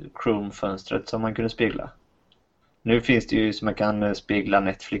Chrome-fönstret som man kunde spegla. Nu finns det ju som man kan spegla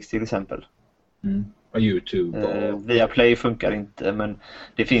Netflix till exempel. Och YouTube. Viaplay funkar inte, men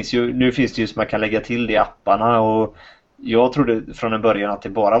nu finns det ju som man kan lägga till det i apparna, och jag trodde från en början att det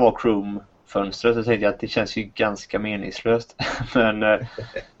bara var Chrome-fönstret, så tänkte jag att det känns ju ganska meningslöst. Men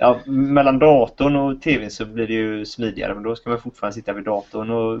mellan datorn och tvn så blir det ju smidigare, men då ska man fortfarande sitta vid datorn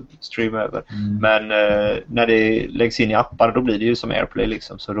och streama över. Men när det läggs in i appar, då blir det ju som AirPlay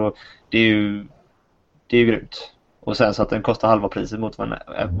liksom, så då, det är ju grymt. Och sen så att den kostar halva priset mot vad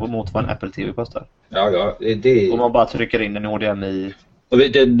en Apple TV kostar. Ja, om man bara trycker in den i HDMI. Och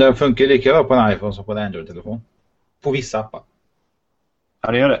den funkar lika bra på en iPhone som på en Android-telefon. På vissa appar.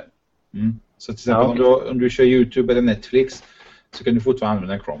 Ja, det gör det. Så till exempel om du kör YouTube eller Netflix, så kan du fortfarande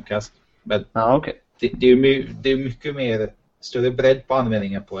använda en Chromecast. Men det är mycket mer större bredd på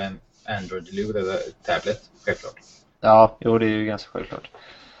användningen på en Android-lur eller tablet, självklart. Ja, jo, det är ju ganska självklart.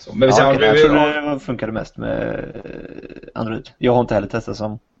 Så, men jag tror det funkade mest med Android. Jag har inte heller testat,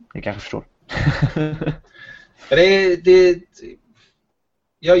 som ni kanske förstår.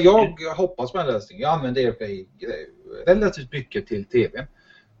 Jag hoppas på en lösning. Jag använder AirPlay relativt mycket till tv.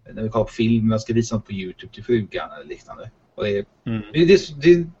 När vi kollar på film, jag ska visa något på YouTube till frugan eller liknande. Och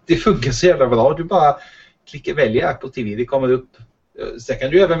det funkar så jävla bra. Du bara väljer Apple TV, det kommer upp. Sen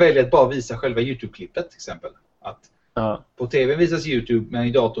kan du även välja att bara visa själva YouTube-klippet till exempel. Att på tv visas YouTube, men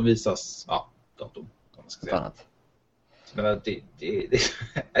i datorn visas datorn, om man ska säga. Annat. Men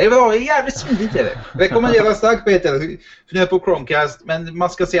det var jävligt smidigt det. Rekommenderar starkt, Peter. Fundera på Chromecast, men man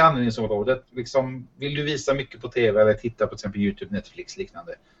ska se användningsområdet. Liksom, vill du visa mycket på tv eller titta på till exempel YouTube, Netflix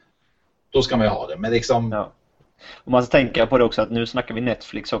liknande, då ska man ju ha det. Men liksom... Ja. Och man ska tänka på det också, att nu snackar vi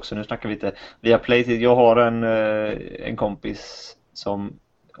Netflix också. Nu snackar vi inte Viaplay. Jag har en kompis som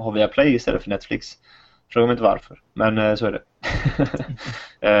har Viaplay istället för Netflix. Frågar mig inte varför, men så är det.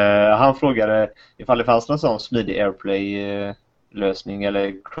 Han frågade ifall det fanns någon sån smidig AirPlay-lösning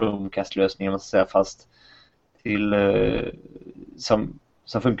eller Chromecast-lösning, man ska säga, fast till som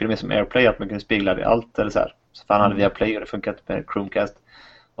funkar mer som AirPlay, att man kunde spegla det allt eller så här. Så han hade Viaplay och det funkar inte med Chromecast.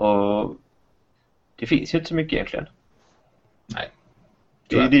 Och det finns ju inte så mycket egentligen. Nej.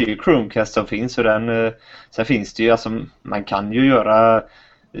 Det är ju Chromecast som finns, och sen finns det ju, alltså, man kan ju göra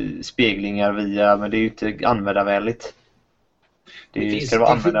speglingar via, men det är ju inte användarvänligt. Ska det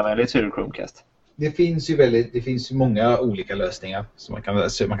vara användarvänligt så är det Chromecast. Det finns ju många olika lösningar, så man kan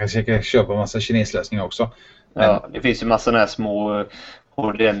säkert köpa en massa kineslösningar också. Ja, det finns ju massor av små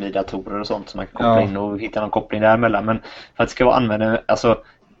HDMI-datorer och sånt som man kan koppla in och hitta någon koppling däremellan, men för att det ska vara användare, alltså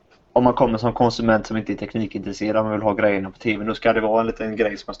om man kommer som konsument som inte är teknikintresserad och vill ha grejerna på tvn, då ska det vara en liten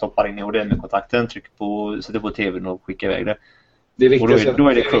grej som man stoppar in i HDMI-kontakten, trycker på, sätter på tvn och skickar iväg det. Då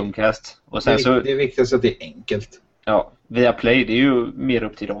är det Chromecast. Och sen det är viktigt att det är enkelt. Ja, Viaplay, det är ju mer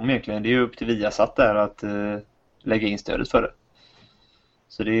upp till dem egentligen. Det är ju upp till Viasat där att lägga in stödet för det.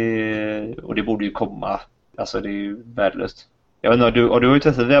 Så det borde ju komma. Alltså det är ju värdelöst. Jag vet inte, du har ju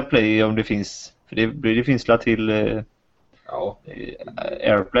testat Viaplay om det finns, för det finns väl till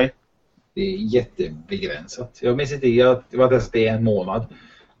AirPlay. Det är jättebegränsat. Jag minns inte, jag var testat i en månad.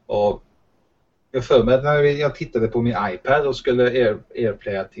 Och jag för mig när jag tittade på min iPad och skulle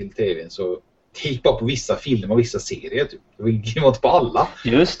AirPlaya till tvn, så det gick bara på vissa filmer och vissa serier typ. Det gick inte på alla.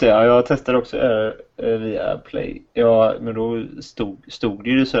 Just det, jag testade också via Play. Ja, men då stod det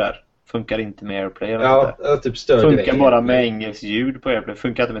ju så där. Funkar inte med AirPlay eller något typ stöd. Funkar bara med engelskt ljud på AirPlay.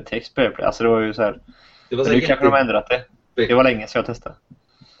 Funkar inte med text på AirPlay. Alltså det var ju så här. Nu kanske de har ändrat det. Det var länge sedan jag testade.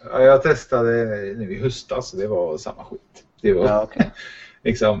 Ja, jag testade nu i höstas, så det var samma skit. Det var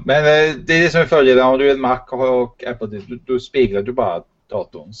liksom. Men det är det som är fördelen om du är en Mac och Apple, då speglar du bara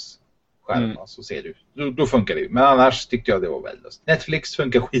datorns skärm, så ser du. Då funkar det. Men annars tyckte jag det var väldigt. Netflix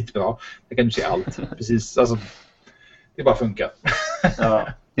funkar skitbra. Det kan du se allt. Precis, alltså det bara funkar. Ja,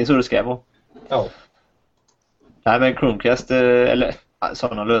 det är så det ska vara. Ja. Nej, men Chromecast eller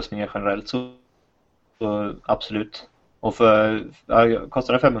sådana lösningar generellt så absolut. Och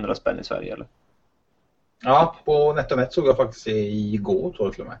kostar det 500 spänn i Sverige eller? Ja, på NetOnNet såg jag faktiskt igår, tror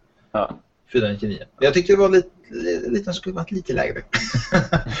jag till och med. Ja, 499. Jag tyckte det var lite skulle varit lite lägre.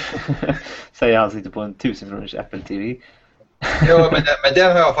 Säger han sitter på en 1000 kronors Apple TV. Ja, men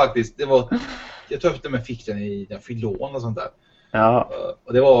den har jag faktiskt, jag tror att de fick den i den filon och sånt där. Ja.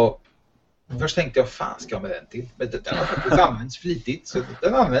 Och det var, först tänkte jag, fan ska jag med den till? Men den har faktiskt använts flitigt, så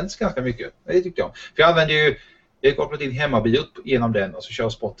den används ganska mycket. Det tyckte jag. För jag använder ju, jag har kopplat in hemmabiot genom den och så kör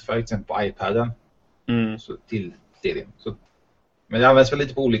Spotify till exempel på iPaden så till serien. Så, men det används väl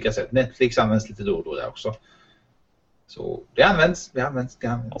lite på olika sätt. Netflix används lite då och då där också. Så det används. Ja,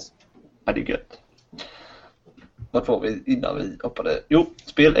 det är gött. Vad får vi innan vi hoppade? Jo,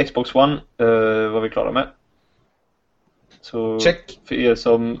 spel Xbox One var vi klara med. Så check. För er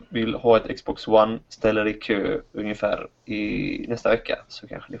som vill ha ett Xbox One, ställer i kö ungefär i nästa vecka, så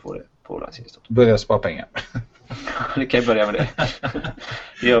kanske ni får det på lanseringsdatum. Börja spara pengar. Det kan ju börja med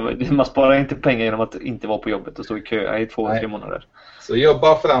det. Man sparar inte pengar genom att inte vara på jobbet och stå i kö i 2-3 månader. Så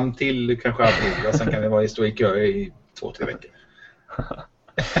jobba fram till kanske april och sen kan det stå i kö i 2-3 veckor.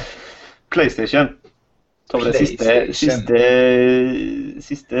 PlayStation. Så var det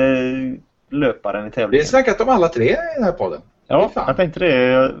sista löparen i tävlingen. Vi har snackat om alla 3 i den här podden. Ja, jag tänkte det.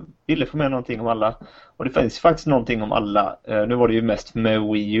 Jag ville få med någonting om alla. Och det finns faktiskt någonting om alla. Nu var det ju mest med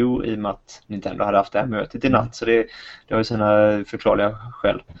Wii U i och med att Nintendo hade haft det här mötet i natt. Så det har ju sina förklarliga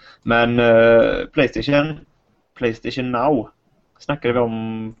skäl. Men PlayStation Now snackade vi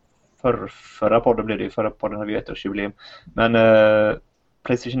om förra podden. Blev det ju förra podden, har vi ett årsjubileum. Men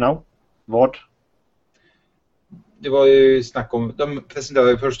PlayStation Now, vad? Det var ju snack om, de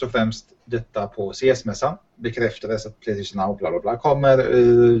presenterade först och främst detta på CS-mässan. Bekräftades att PlayStation Now bla bla bla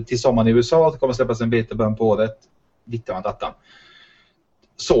kommer till sommaren i USA. Det kommer släppas en beta början på året. Dittan.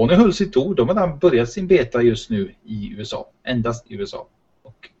 Sony höll sitt ord. De har redan börjat sin beta just nu i USA. Endast i USA.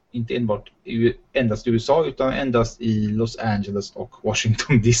 Och inte enbart endast i USA utan endast i Los Angeles och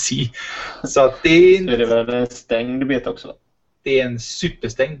Washington DC. Så att det är väl en stängd beta också? Det är en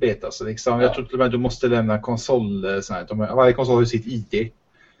superstängd beta. Så liksom, jag tror till och med du måste lämna konsol. Varje konsol har sitt ID.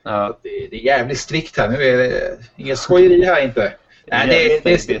 Ja. Det är jävligt strikt här. Nu är det ingen skojeri här inte. Nej,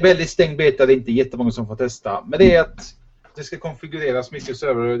 det är väldigt stängd beta. Det är inte jättemånga som får testa. Men det är att det ska konfigureras mycket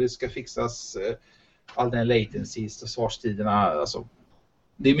server. Det ska fixas all den latency, svarstiderna. Alltså,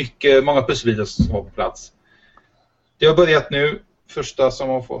 det är många pusselbitar som var på plats. Det har börjat nu. Första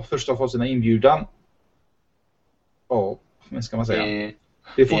har fått sina inbjudan. Ja, men ska man säga.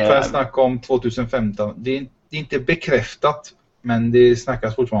 Det är fortfarande snack om 2015. Det är inte bekräftat, men det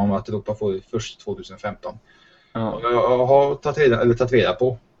snackas fortfarande om att Europa får först 2015. Ja. Jag har tagit reda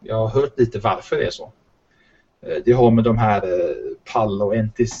på. Jag har hört lite varför det är så. Det har med de här PAL och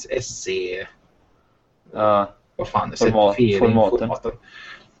NTS SC. Vad fan är formaten.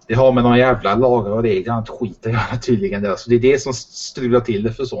 Det har med några jävla lagar och regler att skita göra tydligen där. Så det är det som strular till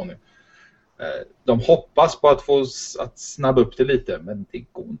det för så nu. De hoppas på att snabba upp det lite, men det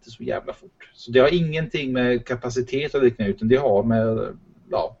går inte så jävla fort. Så det har ingenting med kapacitet och liknande, utan det har med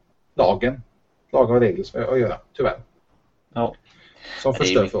lagar och regler att göra, tyvärr. Ja. Som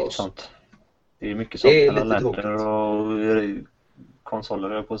förstör för oss. Sånt. Det är mycket sånt. Det är lite lättare och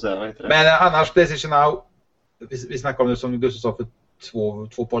konsoler på sig, vet du. Men annars PlayStation Now, vi snackade om det som Gustav sa för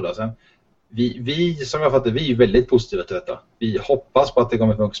två poddar sedan. Vi som jag fattar, vi är väldigt positiva till detta. Vi hoppas på att det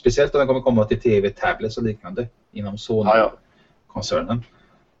kommer funka, speciellt om det kommer komma till tv, tablets och liknande inom Sony-koncernen.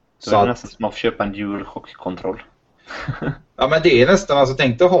 Så är det nästan som att köpa en DualShock-kontroll. Ja, men det är nästan, alltså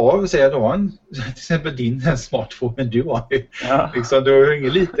tänk att ha, säga du har till exempel din smartphone, men du har ju liksom, du har ju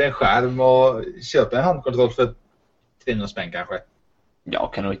ingen liten skärm och köpa en handkontroll för 300 spänn kanske. Ja,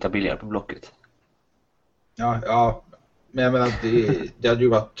 kan du hitta billigare på Blocket. Ja, men jag menar det hade ju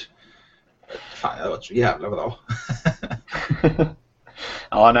varit fan, det har varit så jävla bra.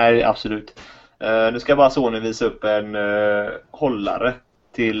 Ja, nej, absolut. Nu ska bara Sony visa upp en hållare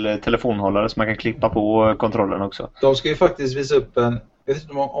till telefonhållare som man kan klippa på kontrollen också. De ska ju faktiskt visa upp jag vet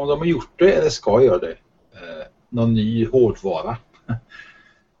inte om de har gjort det eller ska göra det. Någon ny hårdvara.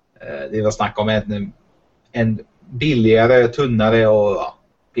 Det var snack om en billigare, tunnare och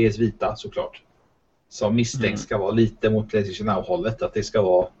PS Vita såklart. Som misstänkt ska vara lite mot PlayStation Now-hållet. Att det ska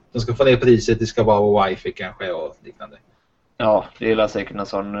vara, de ska få ner priset, det ska vara wifi kanske och liknande. Ja, det är säkert en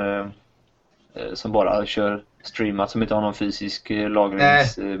sån som bara kör streamat, som inte har någon fysisk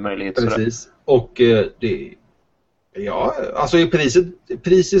lagringsmöjlighet. Precis. Och alltså i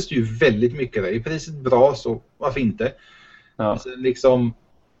priset är ju väldigt mycket där. Är priset bra så varför inte? Ja. Liksom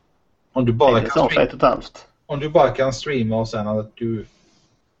om du bara kan streama och sen att du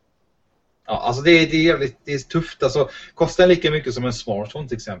alltså det är tufft. Alltså kostar lika mycket som en smartphone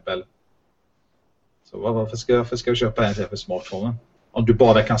till exempel. Så varför ska jag köpa en för smartphonen? Om du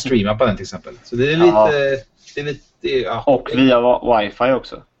bara kan streama på den till exempel. Så det är lite... Det är lite ja. Och via wifi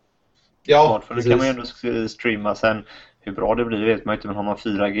också. Ja, för nu kan man ju ändå streama sen. Hur bra det blir vet man inte, men har man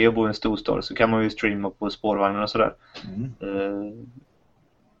 4G och bor i en storstad så kan man ju streama på spårvagnar och sådär.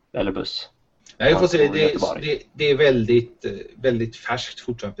 Eller buss. Nej, jag får se, det är väldigt, väldigt färskt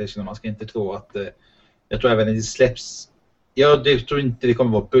fortfarande. Man ska inte tro att... Jag tror även när det släpps... Jag tror inte det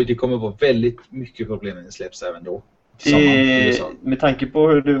kommer vara väldigt mycket problem när det släpps även då. Med tanke på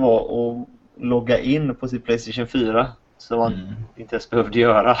hur det var att logga in på sin PlayStation 4 som man inte ens behövde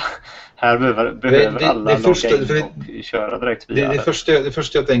göra. Här behöver alla logga in och köra direkt via det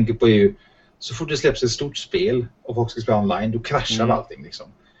första jag tänker på är ju så fort det släpps ett stort spel och folk ska spela online, då kraschar allting liksom.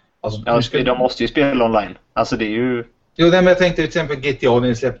 Alltså, de måste ju spela online. Alltså det är ju... Jo, men jag tänkte till exempel GTA när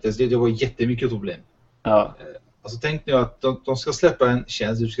det släpptes, det var jättemycket problem. Ja. Alltså tänk nu att de ska släppa en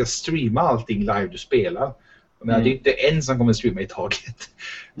tjänst, du ska streama allting live du spelar. Men det är inte en som kommer streama i taget.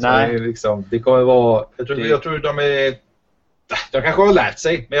 Nej. Så liksom, det kommer vara... Jag tror de är... De kanske har lärt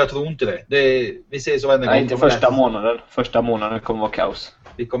sig, men jag tror inte det. Vi säger så varje gång. Nej, inte första månaden. Första månaden kommer vara kaos.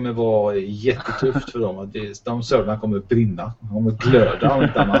 Det kommer vara jättetufft för dem. De serverna kommer brinna. De kommer glöda och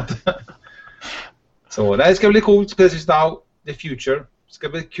inte annat. Så det ska bli coolt. Precis now, the future. Det ska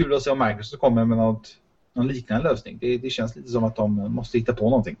bli kul att se om Microsoft kommer med någon liknande lösning. Det känns lite som att de måste hitta på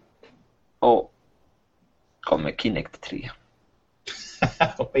någonting. Och kommer Kinect 3.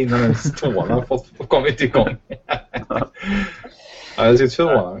 Innan en stålar har kommit igång. Ja, jag ser inte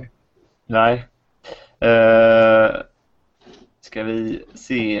förvånad mig. Nej. Ska vi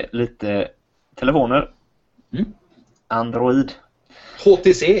se lite telefoner. Android.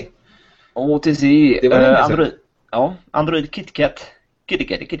 HTC. Det var Android. Ja, Android KitKat.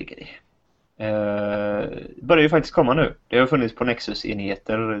 Kitty. Börjar ju faktiskt komma nu. Det har funnits på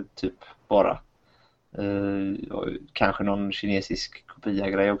Nexus-enheter typ bara. Kanske någon kinesisk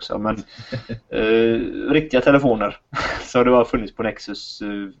kopia-grej också, men riktiga telefoner. Så det har funnits på Nexus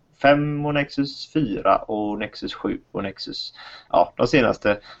 5 och Nexus 4 och Nexus 7 och Nexus, ja, de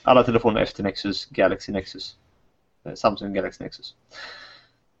senaste, alla telefoner efter Nexus, Galaxy Nexus, Samsung Galaxy Nexus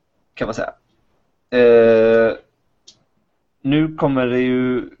kan man säga. Nu kommer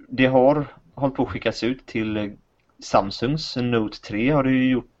det har hållit på att skickas ut till Samsungs Note 3 har det ju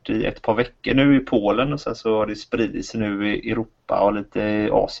gjort i ett par veckor nu i Polen, och sen så har det spridit sig nu i Europa och lite i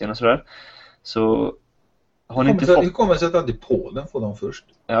Asien och sådär. Så har ni inte fått... Hur kommer det sig att i Polen får de först?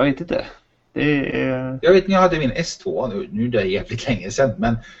 Jag vet inte. Jag vet när jag hade min S2 nu det är jävligt länge sedan,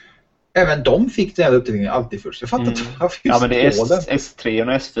 men även de fick den här uppdateringen alltid först. Jag fattar inte varför just ja, men det är Polen. S3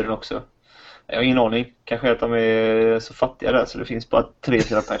 och S4 också. Jag har ingen aning. Kanske att de är så fattiga där så det finns bara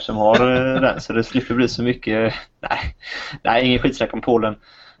 3-4 personer som har den. Så det slipper bli så mycket... Nej, ingen skitsnack om Polen.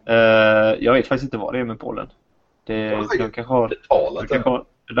 Jag vet faktiskt inte vad det är med Polen. De kanske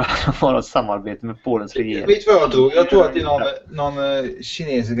har ett samarbete med Polens regering. Vet du vad jag tror? Jag tror att det är någon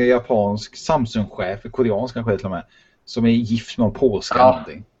kinesisk, japansk Samsung-chef, koreansk kanske till och med, som är gift med någon polska eller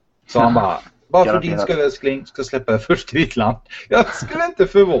någonting. Så han bara för din skull älskling ska släppa det först i ditt land. Jag skulle inte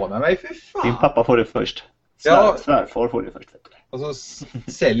förvåna mig, för fan. Din pappa får det först. Svärfar får det först. Och så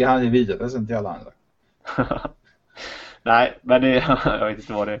säljer han det vidare sen till alla andra. Nej, men jag vet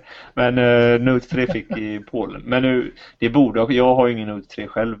inte vad det är. Men Note 3 fick i Polen. Men nu, jag har ju ingen Note 3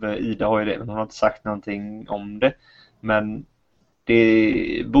 själv. Ida har ju det, men hon har inte sagt någonting om det. Men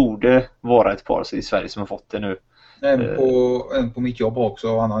det borde vara ett par i Sverige som har fått det nu. En på mitt jobb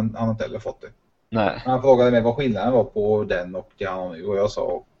också, och han har inte heller fått det. Nej. Han frågade mig vad skillnaden var på den och det han har nu, och jag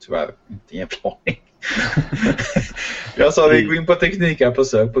sa tyvärr inte en aning. Jag sa vi går in på tekniken på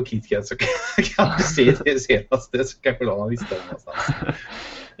sök på KitKat så kan du se det senaste, så kanske någon visste det någonstans.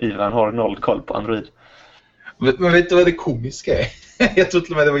 Ivan har 0 koll på Android. Men vet du vad det komiska är? Jag tror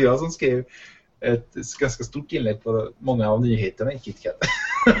till och med det var jag som skrev ett ganska stort inlägg på många av nyheterna i KitKat.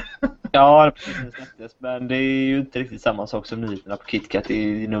 Ja, men det är ju inte riktigt samma sak som nyheterna på KitKat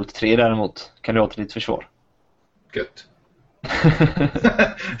i Note 3 däremot. Kan du ha till ditt försvar? Gött.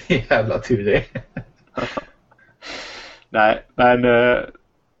 Jävla tur det. Nej, men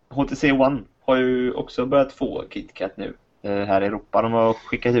HTC One har ju också börjat få KitKat nu här i Europa. De har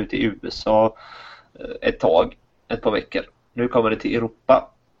skickat ut i USA ett par veckor. Nu kommer det till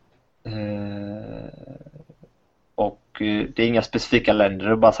Europa. Och det är inga specifika länder,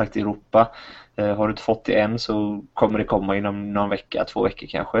 det är bara sagt Europa. Har du inte fått det än så kommer det komma inom någon vecka, 2 veckor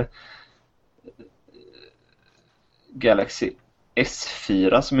kanske. Galaxy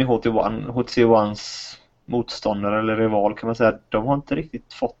S4 som är HTC Ones motståndare eller rival kan man säga, de har inte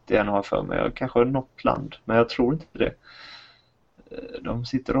riktigt fått det än, har för mig. Kanske något land, men jag tror inte det. De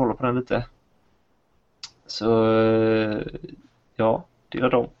sitter och håller på den lite. Så Ja, det gör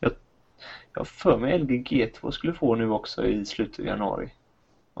de. Jag för mig LG G2 skulle få nu också i slutet av januari.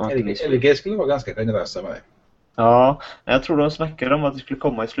 LG skulle vara ganska generösa med det. Ja, jag tror de snackade om att det skulle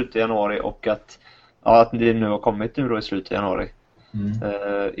komma i slutet av januari och att det nu har kommit nu då i slutet av januari.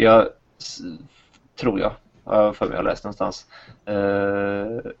 Tror jag för mig har läst någonstans.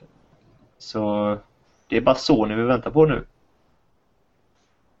 Så det är bara Sony vi väntar på nu.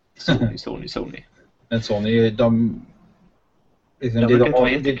 Sony. Men Sony, det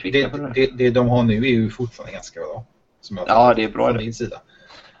de har nu är ju fortfarande ganska bra. Ja, det är bra. Från din sida.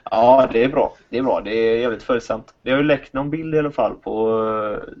 Ja, det är bra. Det är jävligt följsamt. Det har ju läckt någon bild i alla fall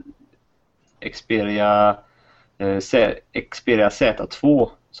på Xperia Z2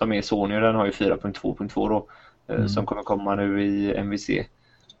 som är Sony, och den har ju 4.2.2 då, som kommer komma nu i MVC.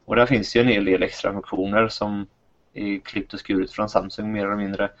 Och där finns ju en hel del extra funktioner som är klippt och skurit från Samsung mer eller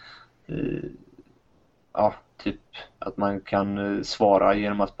mindre. Typ att man kan svara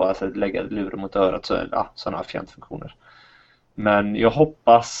genom att bara lägga luren mot örat, sådana fjantfunktioner. Men jag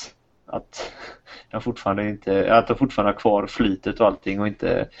hoppas att de fortfarande har kvar flytet och allting och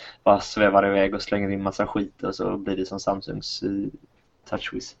inte bara svävar iväg och slänger in massa skit och så blir det som Samsungs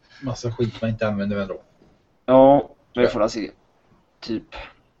TouchWiz. Massa skit man inte använder väl då? Ja, vi får se. Typ.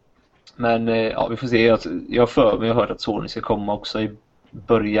 Men vi får se. Jag har hört att Sony ska komma också i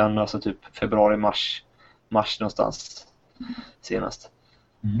början, alltså typ februari, mars någonstans senast.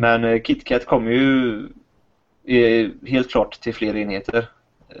 Men KitKat kommer ju helt klart till fler enheter.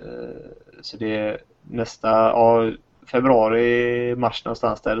 Så det är nästa februari, mars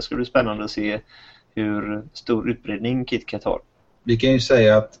någonstans där. Det ska bli spännande att se hur stor utbredning KitKat har. Vi kan ju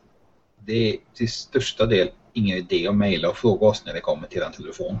säga att det är till största del ingen idé att mejla och fråga oss när det kommer till en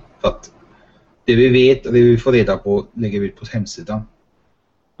telefon. För att det vi vet och det vi får reda på lägger vi ut på hemsidan.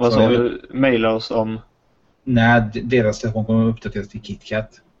 Vad sa du? Mejla oss om? När deras telefon kommer att uppdateras till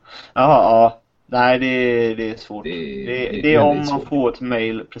KitKat. Jaha, nej det är svårt. Det är om man svårt. får ett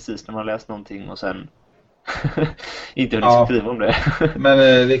mejl precis när man läst någonting och sen inte hunnit skriva om det.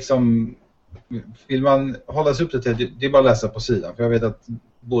 Men liksom, vill man hålla sig uppdaterad, det är bara att läsa på sidan. För jag vet att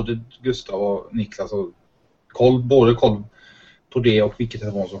både Gustav och Niklas har koll på det och vilket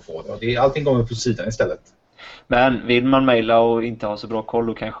telefon som får det. Allting kommer på sidan istället. Men vill man mejla och inte ha så bra koll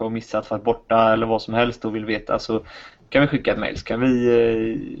och kanske har missat, varit borta eller vad som helst och vill veta, så kan vi skicka ett mejl. Så kan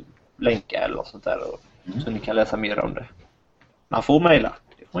vi länka eller något sånt där så ni kan läsa mer om det. Man får mejla,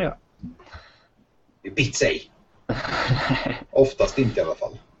 det får man göra. Det bit sig. Oftast inte i alla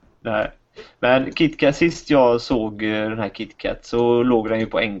fall. Nej. Men KitKat, sist jag såg den här KitKat så låg den ju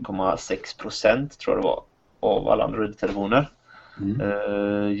på 1,6% tror jag det var av alla Android-telefoner.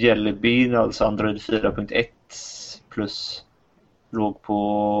 Jelly Bean, alltså Android 4.1 plus, låg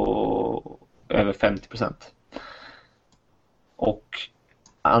på över 50%. Och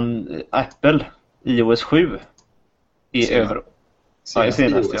Apple iOS 7 är över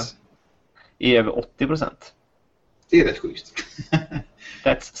är över 80%. Det är rätt sjukt.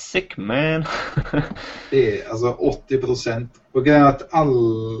 That's sick, man. Det är alltså 80%. Och grejen att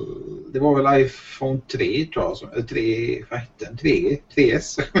det var väl iPhone 3 tror jag, eller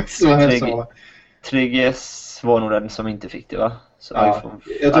 3S som jag sa. 3GS var nog den som inte fick det, va? Så ja,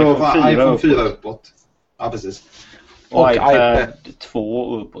 jag tror det var iPhone 4 uppåt. Ja, precis. Och iPad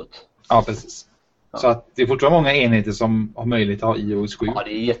 2 uppåt. Ja, precis. Ja. Så att det är fortfarande många enheter som har möjlighet att ha iOS 7. Ja,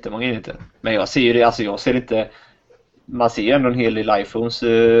 det är jättemånga enheter. Men jag ser ju det, alltså jag ser inte. Man ser ju ändå en hel del iPhones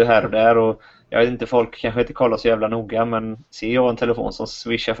här och där, och jag vet inte, folk kanske inte kollar så jävla noga, men ser jag en telefon som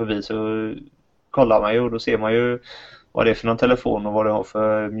swishar förbi så kollar man ju, och då ser man ju vad det är för någon telefon och vad det har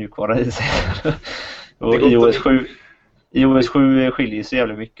för mjukvara i sig. Och iOS 7 skiljer sig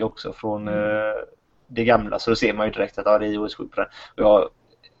jävligt mycket också från det gamla, så då ser man ju direkt att det är iOS 7 på den. Och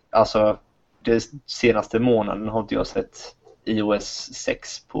alltså det senaste månaden har inte jag sett iOS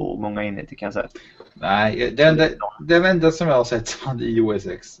 6 på många enheter, kan jag säga. Nej, den enda som jag har sett som hade iOS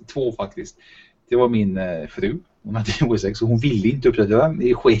 6, 2 faktiskt, det var min fru. Hon hade iOS 6 och hon ville inte uppdatera den.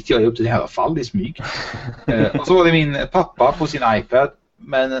 Det sket jag upp till i alla fall, det är smyg. Och så var det min pappa på sin iPad,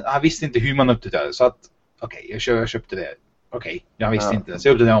 men han visste inte hur man uppdaterade, så att jag köpte det. Jag visste inte, så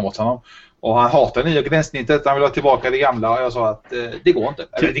jag uppdaterade åt honom. Och han hatar nya gränssnittet, han vill ha tillbaka det gamla, och jag sa att det går inte.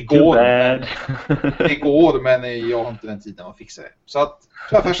 Eller det går, men jag har inte den tiden att fixa det. Så att,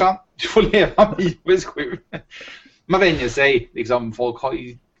 farsan, du får leva med iOS 7. Man vänjer sig, liksom, folk har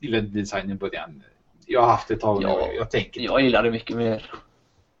ju gillat designen på början. Jag har haft det ett tag nu, jag gillar det mycket mer.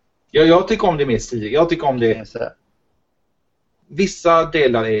 Jag tycker om det mer stiligt, jag tycker om det. Vissa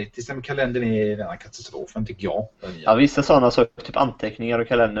delar är, till exempel kalendern är den här katastrofen, tycker jag. Ja, vissa sådana saker, typ anteckningar och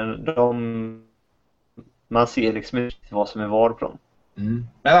kalendern, Man ser liksom inte vad som är var på dem. Mm.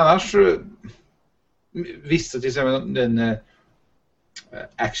 Men annars vissa till exempel den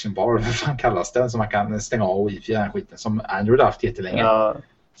action bar, vad fan kallas den, som man kan stänga av wifi den skiten som Android har haft jättelänge. Ja,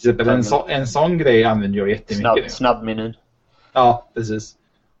 till exempel en sån grej använder jag jättemycket nu. Snabbmenyn. Ja, precis.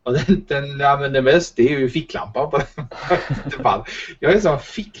 Och den jag använder mest, det är ju ficklampan på den. Jag är en sån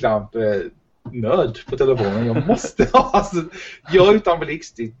ficklamp-nörd på telefonen. Jag måste ha, alltså, jag utan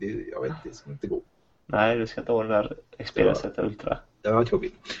blixt, jag vet, det ska inte gå. Nej, du ska inte ha den där Xperia Z Ultra. Det var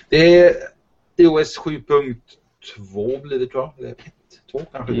jobbigt. Det är iOS 7.2 blir det, tror jag. Eller 1, 2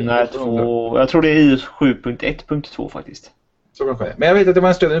 kanske. Nej, 2. Jag tror det är iOS 7.1.2 faktiskt. Så kanske det. Men jag vet att det var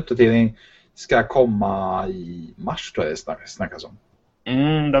en större uppdatering. Ska komma i mars, tror jag det snackas om.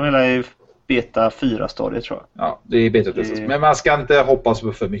 De vill ha i beta 4-stadiet, tror jag. Ja, det är beta-testat. Men man ska inte hoppas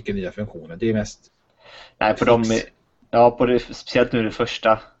på för mycket nya funktioner. Det är mest... Nej, på dem... Ja, på det, speciellt nu det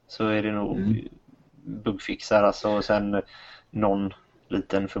första så är det nog bugfixar. Alltså, och sen någon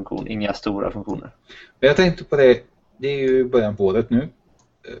liten funktion. Inga stora funktioner. Men jag tänkte på det. Det är ju början på året nu.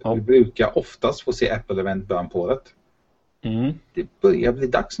 Ja. Vi brukar oftast få se Apple-event början på året. Det börjar bli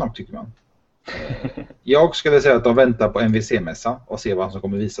dags snart, tycker man. Jag skulle säga att de väntar på NVC-mässa och ser vad som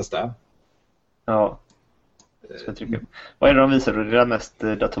kommer visas där. Ja. Ska trycka. Vad är det de visar då? Det är mest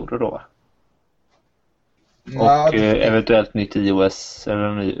datorer då, va? Och eventuellt nytt iOS eller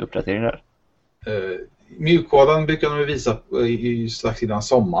en ny uppdatering där. Mjukkoden brukar de visa strax innan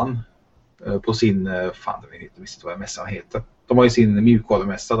sommaren på sin, fan jag vet inte vad mässan heter. De har ju sin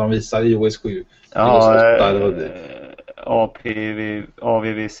mjukkodemässa, de visar iOS 7. Ja,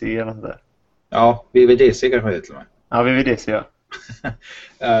 AVVC eller något där. Ja, VVDC kanske det till och med. Ja, VVDC, ja.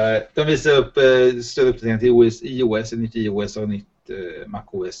 De visar upp större uppdateringar till iOS, ett nytt iOS och ett nytt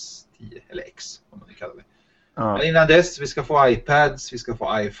macOS 10 eller X, om man kallar det. Ja. Men innan dess, vi ska få iPads, vi ska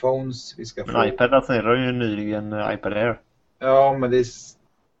få iPhones, vi ska få... iPad lanserar ju nyligen iPad Air. Ja, men det är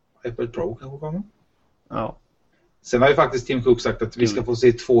iPad Pro kanske kommer. Ja. Sen har ju faktiskt Tim Cook sagt att vi ska få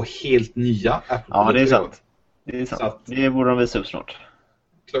se 2 helt nya Apple. Ja, det är sant. Det är sant. Att, det borde de visa upp snart.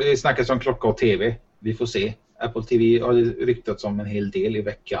 Det snackas om klocka och tv. Vi får se. Apple TV har ryktats om en hel del i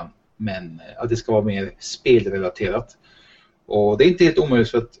veckan. Men att det ska vara mer spelrelaterat. Och det är inte helt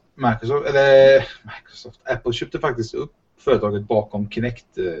omöjligt för att Apple köpte faktiskt upp företaget bakom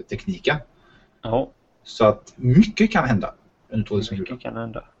Kinect-tekniken. Ja. Så att mycket kan hända. Mycket kan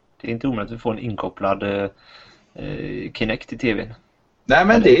hända. Det är inte omöjligt att vi får en inkopplad Kinect i tvn. Nej,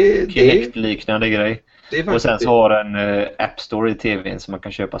 men Kinect-liknande grej. Och sen så har en App Store i tvn som man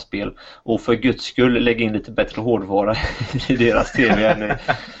kan köpa spel. Och för guds skull lägga in lite bättre hårdvara i deras tv än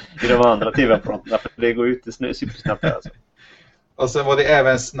i de andra tv-apparaterna. För det går ju inte supersnabbt där alltså. Och sen var det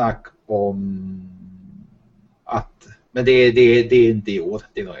även snack om att, men det är inte i år,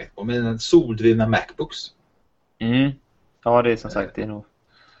 det är nog ett år, men soldrivna MacBooks. Ja, det är som sagt, det är nog.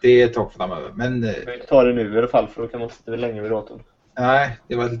 Det är ett tag framöver, men... Vi tar det nu i alla fall, för då kan man sitta länge vid datorn. Nej,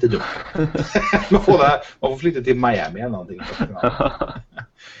 det var lite dumt. man får flytta till Miami eller någonting.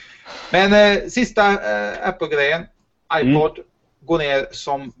 Men sista Apple-grejen, iPod går ner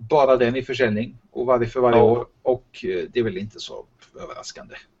som bara den i försäljning och för varje år, och det är väl inte så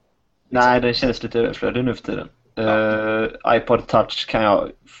överraskande. Nej, den känns lite överflödig nu för tiden. iPod Touch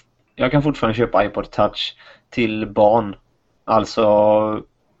kan jag kan fortfarande köpa iPod Touch till barn. Alltså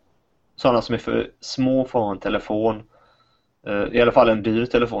sådana som är för små för att ha en telefon. I alla fall en dyr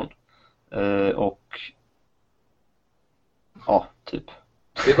telefon. Och ja, typ.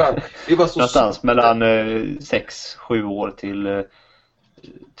 Det är bara så någonstans mellan 6-7 år till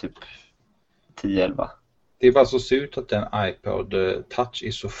typ 10-11. Det är bara så surt att den iPod Touch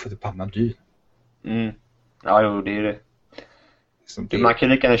är så förbannat dyr. Ja, jo, det är det. Man kan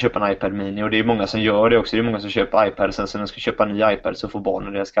lika gärna köpa en iPad mini, och det är många som gör det också. Det är många som köper iPad, sen så när de ska köpa en ny iPad så får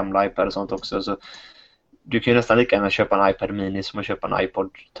barnen deras gamla iPad och sånt också. Så du kan ju nästan lika gärna köpa en iPad mini som att köpa en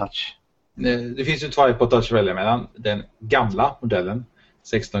iPod Touch. Det finns ju 2 iPod Touch att välja mellan. Den gamla modellen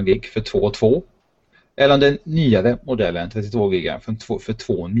 16 gig för 2,2, eller den nyare modellen 32 gig för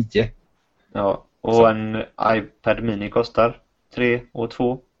 2,9. Ja, och så en iPad mini kostar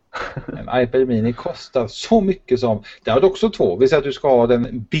 3,2. En iPad mini kostar så mycket som... Det har också 2. Vi säger att du ska ha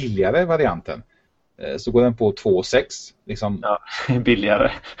den billigare varianten. Så går den på 2,6. Liksom. Ja,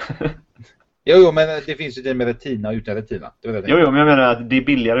 billigare. Jo, men det finns ju den med retina och utan retina. Jo, men jag menar att det är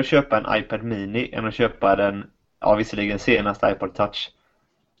billigare att köpa en iPad mini än att köpa den, visserligen senaste iPod Touch.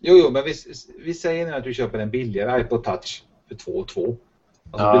 Jo, men vi säger nu att du köper en billigare iPod Touch för 2,2.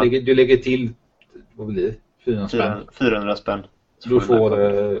 Alltså du lägger till, vad blir det? 400 spänn. 400 spänn.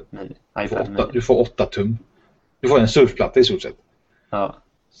 Du får 8 tum. Du får en surfplatta i stort sett. Ja.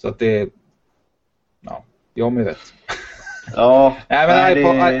 Så att det... Ja. Jag med rätt. Ja. Nej,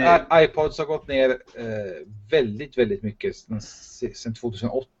 men iPods har gått ner väldigt, väldigt mycket sedan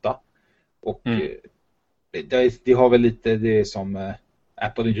 2008. Och det har väl lite det som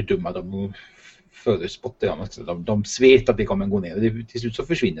Apple är inte dumma, de förutspottar de vet att det kommer att gå ner. Till slut så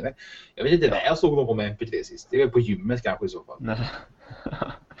försvinner det. Jag vet inte när jag såg någon med MP3 sist. Det är väl på gymmet kanske i så fall.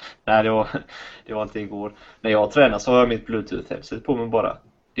 Nej, det var inte igår. När jag tränar så har jag mitt Bluetooth-headset på mig bara.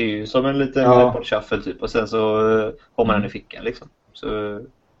 Det är ju som en liten iPod shuffle typ. Och sen så har man den i fickan liksom. Så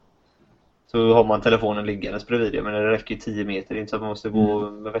har man telefonen liggandes bredvid det. Men det räcker ju 10 meter. Det är inte så att man måste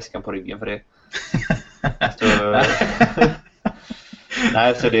gå med väskan på ryggen för det.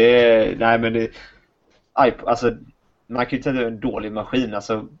 Nej, så alltså man kan ju säga en dålig maskin.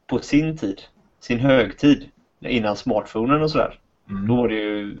 Alltså på sin högtid, innan smartphonen och sådär. Då var det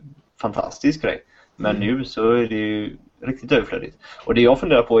ju fantastisk grej. Men nu så är det ju riktigt överflödigt. Och det jag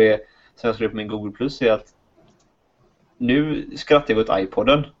funderar på är, som jag skrev på min Google Plus, är att nu skrattar jag åt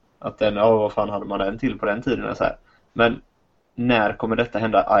iPoden. Att den, vad fan hade man den till på den tiden? Så här. Men när kommer detta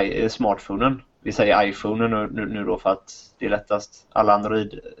hända smartphonen? Vi säger iPhonen nu då för att det är lättast. Alla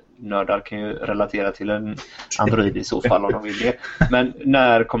Android-nördar kan ju relatera till en Android i så fall om de vill det. Men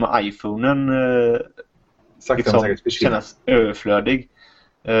när kommer iPhonen liksom kännas överflödig?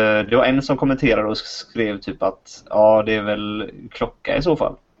 Det var en som kommenterade och skrev typ att ja, det är väl klocka i så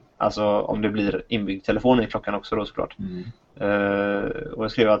fall. Alltså om det blir inbyggd telefon i klockan också då såklart. Och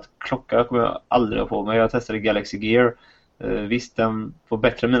jag skrev att klocka kommer jag aldrig ha på mig. Jag testade Galaxy Gear. Visst, den får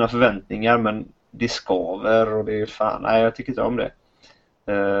bättre mina förväntningar, men det skaver och det är fan. Nej, jag tycker inte om det.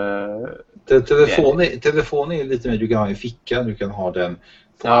 Telefon är lite mer, du kan ha i fickan, du kan ha den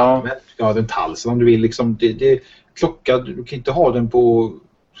på armen, du kan ha den på halsen om du vill. Liksom, klocka, du kan inte ha den på...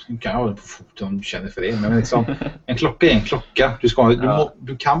 Du kan ha den på foten om du känner för det. Men liksom, en klocka är en klocka.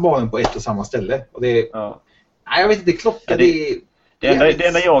 Du kan bara ha den på ett och samma ställe. Och det är, nej, jag vet inte, klocka det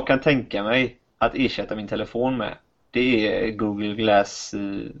enda jag kan tänka mig att ersätta min telefon med, det är Google Glass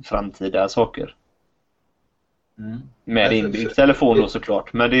framtida saker. Med inbyggd telefon då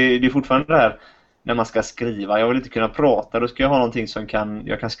såklart. Men det är fortfarande det här när man ska skriva. Jag vill inte kunna prata. Då ska jag ha någonting som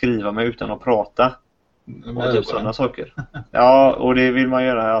jag kan skriva med utan att prata. Och typ sådana saker. Ja, och det vill man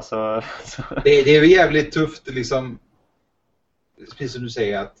göra alltså. Det är jävligt tufft liksom. Precis som du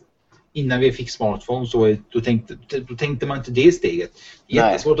säger att innan vi fick smartphone så då tänkte man inte det steget.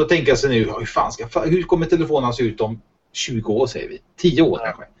 Jättesvårt att tänka sig nu, hur kommer telefonen se ut om 20 år säger vi? 10 år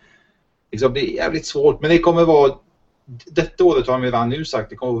kanske. Liksom, det är jävligt svårt, men det kommer vara detta året har vi redan nu sagt,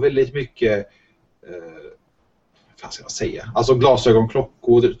 det kommer vara väldigt mycket vad ska jag säga? Alltså glasögon,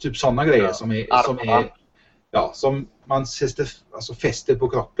 klockor, typ sådana grejer som man fäster på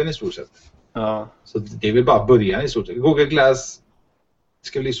kroppen i stort sett. Ja. Så det är väl bara början i stort sett. Google Glass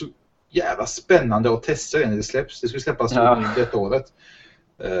ska bli så jävla spännande att testa när det släpps. Det ska släppas detta året.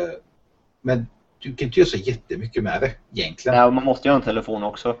 Men du kan inte göra så jättemycket med det egentligen. Ja, man måste ju ha en telefon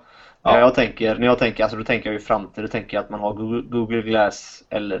också. Ja. När jag tänker, alltså då tänker jag ju framtid. Då tänker jag att man har Google Glass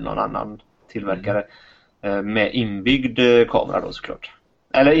eller någon annan tillverkare med inbyggd kamera då såklart.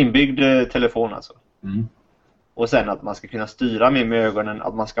 Eller inbyggd telefon alltså. Och sen att man ska kunna styra mer med ögonen,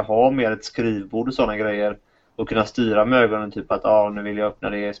 att man ska ha mer ett skrivbord och sådana grejer. Och kunna styra med ögonen typ att nu vill jag öppna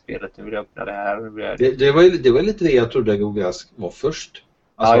det spelet, nu vill jag öppna det här. Det var lite det jag trodde Google Glass var först.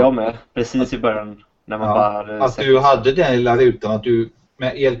 Alltså, ja, jag med. Precis i början. När man bara hade att du hade den lilla rutan, att du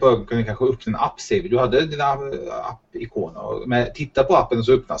med hjälp av ögonen kunde kanske öppna en app. Du hade dina app-ikoner. Men titta på appen och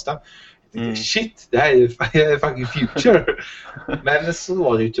så öppnas den. Shit, det här är fucking future. Men så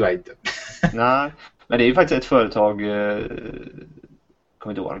var det ju tyvärr inte. Nej, men det är ju faktiskt ett företag, jag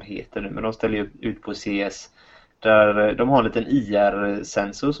kommer inte ihåg vad de heter nu, men de ställer ju ut på CS där de har en liten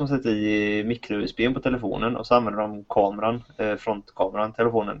IR-sensor som sätter i mikro-USB på telefonen och så använder de kameran, frontkameran,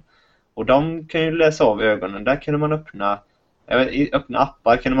 telefonen. Och de kan ju läsa av ögonen. Där kan man öppna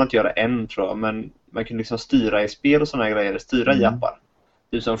appar kan man inte göra än tror jag, men man kan liksom styra i spel och sådana grejer, styra i appar.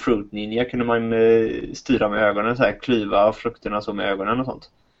 Typ som Fruit Ninja kunde man styra med ögonen, så här, klyva frukterna så med ögonen och sånt.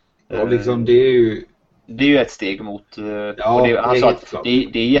 Ja, liksom det är ju ett steg mot... och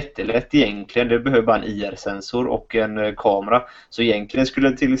det är jättelätt egentligen. Det behöver bara en IR-sensor och en kamera. Så egentligen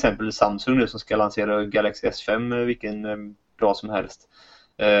skulle till exempel Samsung nu som ska lansera Galaxy S5 vilken dag som helst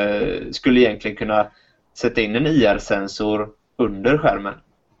skulle egentligen kunna sätta in en IR-sensor under skärmen.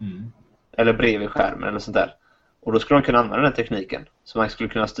 Eller bredvid skärmen eller sånt där. Och då skulle man kunna använda den tekniken. Så man skulle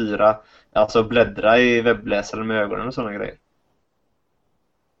kunna styra, alltså bläddra i webbläsaren med ögonen och sådana grejer.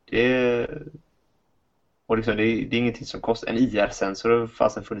 Och liksom, det är ingenting som kostar. En IR-sensor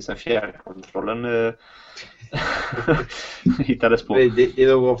fast den funnits en fjärrkontrollen hittades på. Det är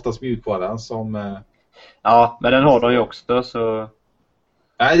då oftast mjukvaran som Ja, men den har de ju också så...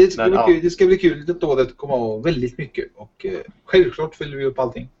 Nej, det ska bli kul. Det året kommer att vara väldigt mycket. Och självklart följer vi upp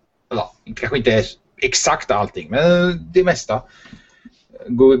allting. Eller kanske inte är exakt allting, men det mesta.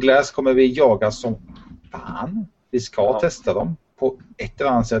 Google Glass kommer vi jaga som fan. Vi ska testa dem på ett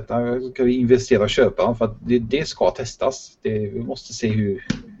eller annat sätt. Ska vi investera och köpa dem för att det ska testas. Vi måste se hur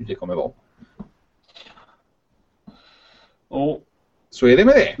det kommer vara. Och, så är det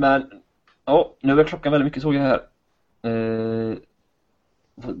med det. Men nu är klockan väldigt mycket såg jag här.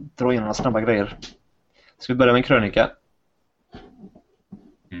 Dra in några snabba grejer. Ska vi börja med en krönika?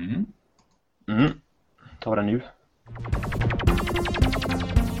 Ta den nu.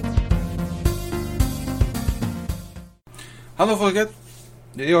 Hallå folket!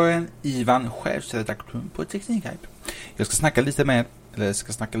 Det är jag, Ivan, chefredaktör på Teknikhype. Jag ska snacka lite med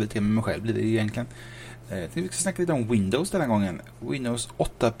mig själv blir det egentligen. Vi ska snacka lite om Windows den här gången. Windows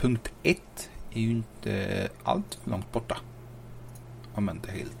 8.1 är ju inte allt för långt borta. Om jag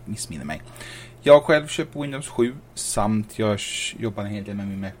inte helt missminner mig. Jag har själv köpt Windows 7 samt jag jobbar en hel del med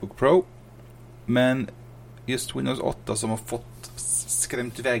min Macbook Pro. Men just Windows 8 som har fått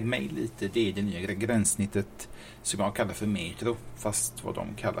skrämt iväg mig lite, det är det nya gränssnittet som jag kallar för Metro. Fast vad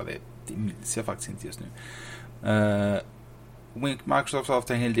de kallar det minns jag faktiskt inte just nu. Microsoft har haft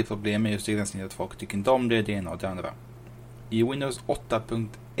en hel del problem med just det gränssnittet. Folk tycker inte om det ena och det andra. I Windows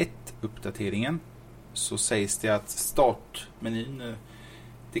 8.1 uppdateringen så sägs det att startmenyn,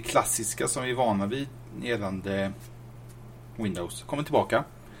 det klassiska som vi är vana vid gällande Windows, kommer tillbaka.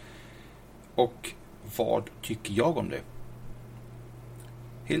 Och vad tycker jag om det?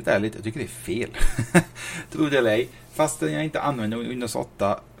 Helt ärligt, jag tycker det är fel. Tror det eller ej. Fastän jag inte använder Windows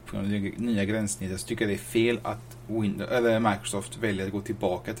 8 på det nya gränssnittet så tycker jag det är fel att Microsoft väljer att gå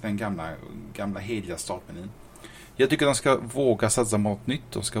tillbaka till den gamla heliga startmenyn. Jag tycker de ska våga satsa på något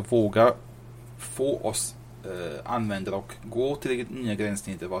nytt. De ska våga få oss användare och gå till det nya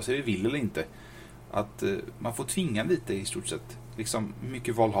gränssnittet vare sig vi vill eller inte. Att man får tvinga lite i stort sett. Liksom, hur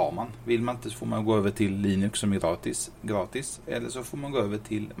mycket val har man? Vill man inte så får man gå över till Linux som är gratis. Eller så får man gå över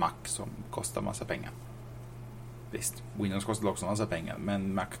till Mac som kostar massa pengar. Visst, Windows kostar också massa pengar.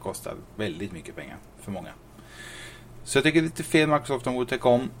 Men Mac kostar väldigt mycket pengar för många. Så jag tycker det är lite fel Microsoft om borde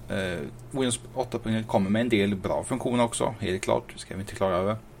om. Windows 8.1 kommer med en del bra funktioner också. Helt klart, det ska vi inte klara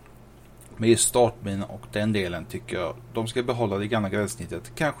över. Men just startmenyn och den delen tycker jag de ska behålla det gamla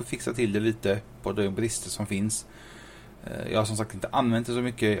gränssnittet. Kanske fixa till det lite på de brister som finns. Jag har som sagt inte använt det så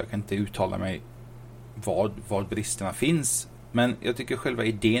mycket. Jag kan inte uttala mig vad bristerna finns. Men jag tycker själva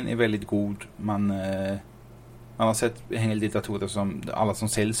idén är väldigt god. Man har sett en hel del datorer som alla som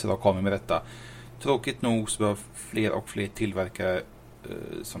säljs idag kommer med detta. Tråkigt nog så bör fler och fler tillverkare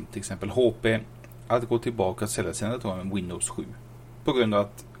som till exempel HP att gå tillbaka och sälja sina datorer med Windows 7. På grund av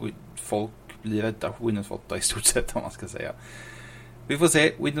att folk blir rädda för Windows 8 i stort sett om man ska säga. Vi får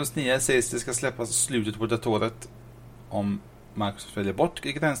se. Windows 9 sägs det ska släppas i slutet på datoret. Om Microsoft väljer bort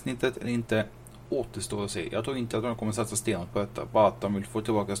gränssnittet eller inte återstår att se. Jag tror inte att de kommer satsa stenhårt på detta. Bara att de vill få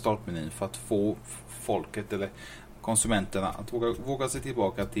tillbaka startmenyn för att få folket eller konsumenterna att våga sig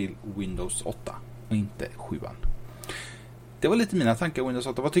tillbaka till Windows 8 och inte 7. Det var lite mina tankar om Windows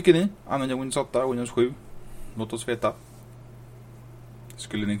 8. Vad tycker ni? Använder Windows 8 och Windows 7? Låt oss veta.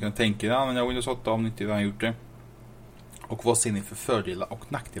 Skulle ni kunna tänka er att använda Windows 8 om ni inte redan gjort det? Och vad ser ni för fördelar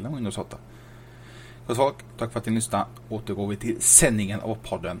och nackdelar med Windows 8? Gott folk, tack för att ni lyssnade. Återgår vi till sändningen av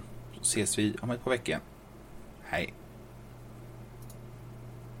podden. Så ses vi om ett par veckor. Hej!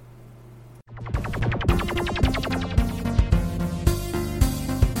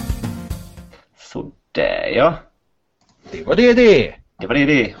 Så där ja. Det var det. Det var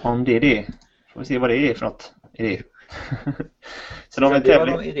det. Om det. Får vi se vad det är för något. Sen har vi en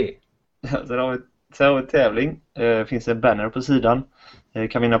tävling. Sen har vi en tävling. Finns en banner på sidan.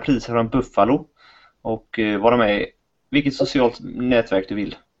 Kan vinna priser från Buffalo. Och vara med i vilket socialt nätverk du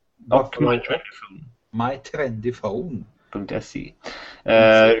vill. Och mytrendyphone.se.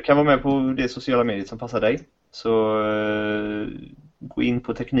 Du kan vara med på det sociala mediet som passar dig. Så gå in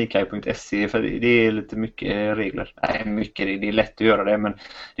på teknikhype.se för det är lite mycket regler. Nej, mycket det är lätt att göra det men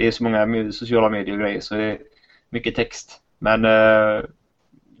det är så många sociala medier och grejer så det är mycket text. Men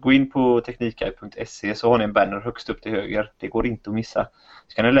gå in på teknikhype.se så har ni en banner högst upp till höger. Det går inte att missa.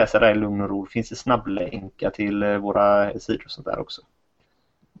 Så kan ni läsa där i lugn och ro. Det finns snabblänkar till våra sidor och sånt där också.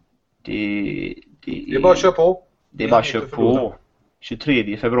 Det är bara att köra på. Det är bara att köra på.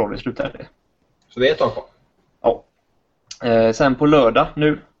 23 februari slutar det. Så det är ett tag kvar. Ja. Sen på lördag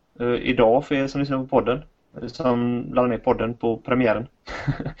nu. Idag för er som lyssnar på podden. Som laddar ner podden på premiären.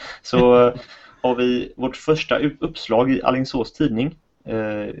 Så har vi vårt första uppslag i Alingsås tidning.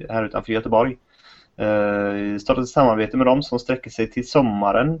 Här utanför Göteborg. Startat ett samarbete med dem som sträcker sig till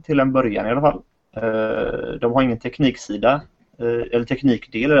sommaren till en början i alla fall. De har ingen tekniksida eller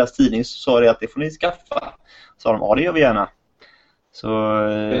teknikdel i deras tidning, så sa det att det får ni skaffa. Så sa de, ja det gör vi gärna. Så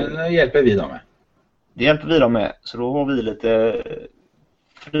det hjälper vi dem med. Det hjälper vi dem med. Så då har vi lite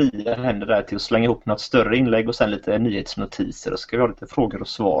fria händer där till att slänga ihop något större inlägg och sen lite nyhetsnotiser. Och så ska vi ha lite frågor och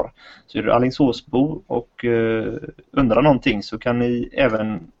svar. Så är du Alingsåsbo och undrar någonting så kan ni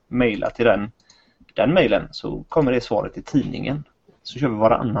även mejla till den mejlen, så kommer det svaret i tidningen. Så kör vi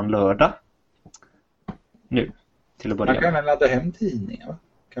varannan lördag. Nu, till att börja med. Man kan även ladda hem tidningar,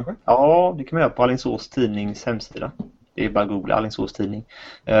 kanske? Ja, det kan man göra på Alingsås tidnings hemsida. Det är bara att googla Alingsås tidning.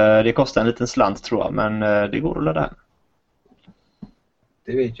 Det kostar en liten slant tror jag, men det går att ladda hem.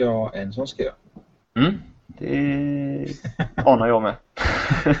 Det vet jag en som ska göra. Det anar jag med.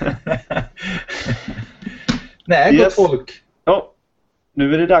 Nej, gott folk. Ja,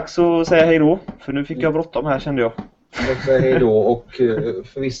 nu är det dags att säga hej då. För nu fick jag bråttom här, kände jag. Jag säger hej då och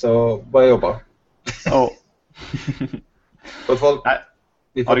för vissa börja jobba. Ja. Gott folk. Nej.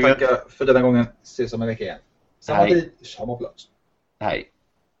 Vi får tacka för denna gången. Ses om en vecka igen. Samma tid, samma plats. Hej.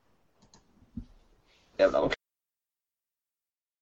 Jävlar vad